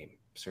my name.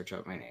 Search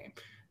out my name.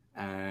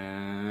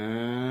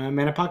 And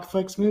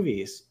Apocalypse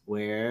Movies,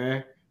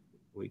 where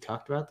we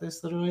talked about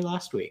this literally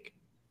last week.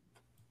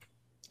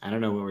 I don't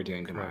know what we're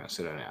doing tomorrow,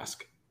 so don't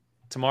ask.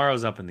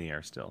 Tomorrow's up in the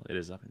air still. It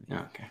is up in the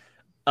air. Okay.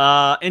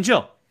 And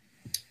Jill?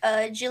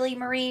 Jilly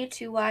Marie,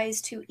 2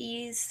 Y's, 2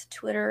 E's,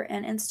 Twitter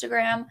and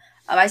Instagram.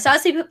 I saw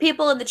some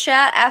people in the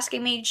chat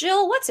asking me,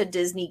 Jill, what's a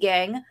Disney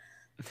gang?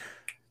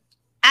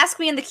 Ask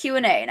me in the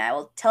Q&A, and I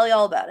will tell you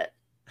all about it.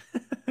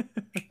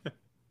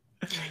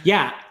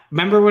 Yeah,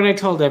 remember when I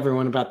told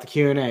everyone about the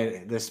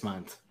Q&A this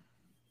month?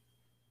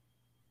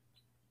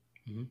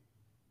 Mm-hmm.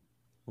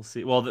 We'll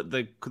see. Well,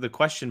 the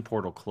question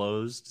portal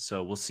closed,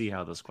 so we'll see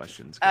how those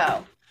questions go.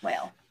 Oh,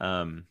 well.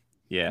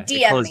 Yeah,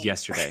 DM it closed me.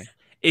 yesterday.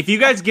 If you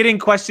guys get in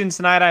questions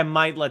tonight, I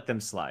might let them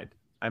slide.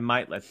 I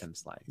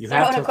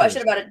have a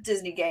question about it,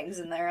 Disney gangs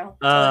in there. I'll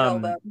tell you all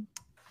about them.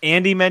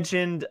 Andy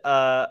mentioned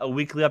a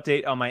weekly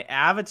update on my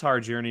Avatar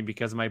journey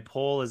because my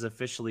poll is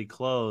officially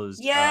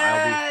closed.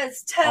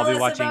 Yes, tell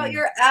us about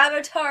your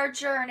Avatar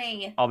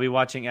journey. I'll be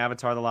watching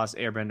Avatar: The Last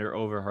Airbender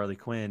over Harley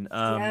Quinn.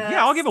 Yes.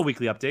 Yeah, I'll give a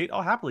weekly update.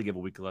 I'll happily give a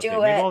weekly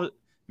update.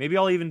 Maybe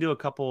I'll even do a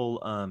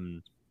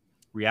couple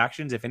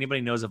reactions if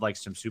anybody knows of like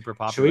some super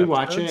popular. Should we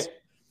watch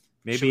it?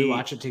 Maybe Should we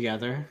watch it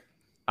together?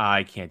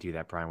 I can't do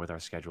that, Brian, with our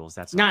schedules.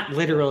 That's not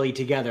literally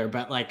together,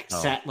 but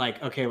set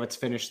okay, let's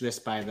finish this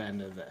by the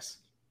end of this.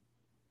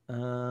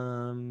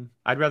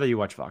 I'd rather you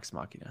watch Vox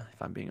Machina,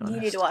 if I'm being honest.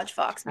 You need to watch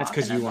Vox Machina.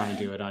 That's because you want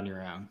to do it on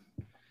your own.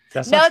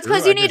 It's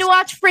because you need to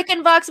watch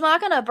freaking Vox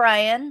Machina,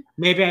 Brian.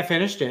 Maybe I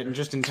finished it and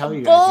just didn't tell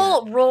you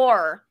guys yet.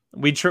 Roar.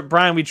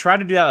 Brian, we tried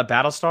to do that with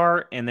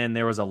Battlestar, and then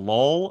there was a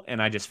lull,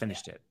 and I just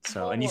finished it.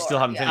 So, and you still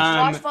haven't finished it.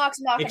 Watch Vox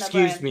Machina,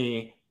 excuse Brian.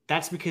 me.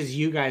 That's because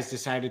you guys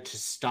decided to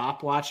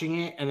stop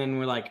watching it, and then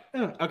we're like,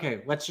 oh,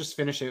 okay, let's just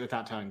finish it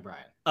without telling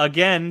Brian.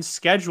 Again,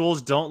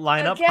 schedules don't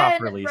line up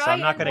properly, so I'm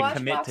not going to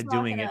commit to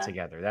doing it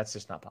together. That's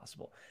just not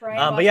possible.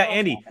 But yeah,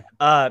 Andy,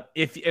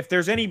 if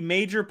there's any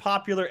major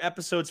popular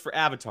episodes for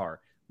Avatar,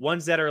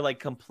 ones that are like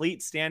complete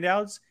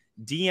standouts,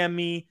 DM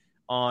me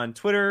on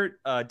Twitter,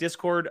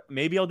 Discord.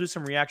 Maybe I'll do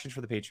some reactions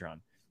for the Patreon.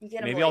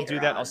 Maybe I'll do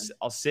that.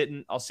 I'll sit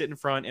in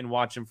front and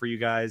watch them for you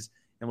guys,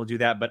 and we'll do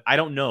that. But I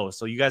don't know,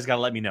 so you guys got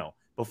to let me know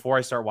before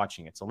I start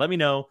watching it. So let me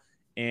know,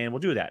 and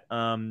we'll do that.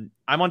 I'm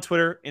on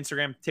Twitter,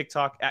 Instagram,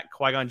 TikTok at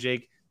Qui-Gon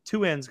Jake,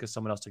 2 N's because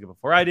someone else took it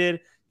before I did.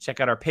 Check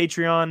out our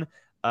Patreon.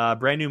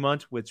 Brand new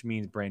month, which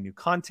means brand new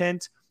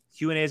content.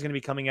 Q&A is going to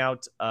be coming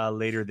out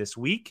later this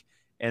week.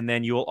 And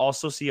then you will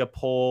also see a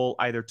poll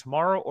either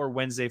tomorrow or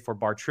Wednesday for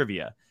Bar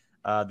Trivia.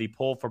 The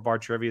poll for Bar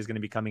Trivia is going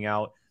to be coming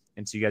out.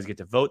 And so you guys get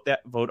to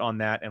vote on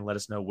that and let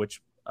us know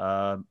which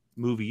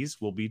movies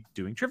we'll be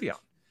doing trivia on.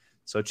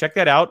 So check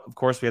that out. Of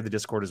course, we have the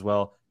Discord as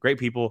well. Great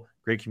people,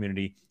 great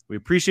community. We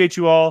appreciate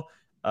you all.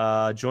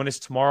 Join us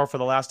tomorrow for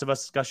The Last of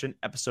Us discussion,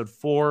 episode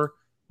 4.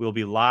 We'll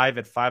be live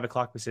at 5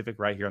 o'clock Pacific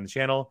right here on the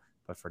channel.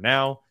 But for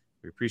now,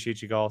 we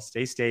appreciate you all.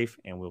 Stay safe,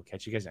 and we'll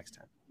catch you guys next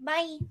time.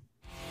 Bye.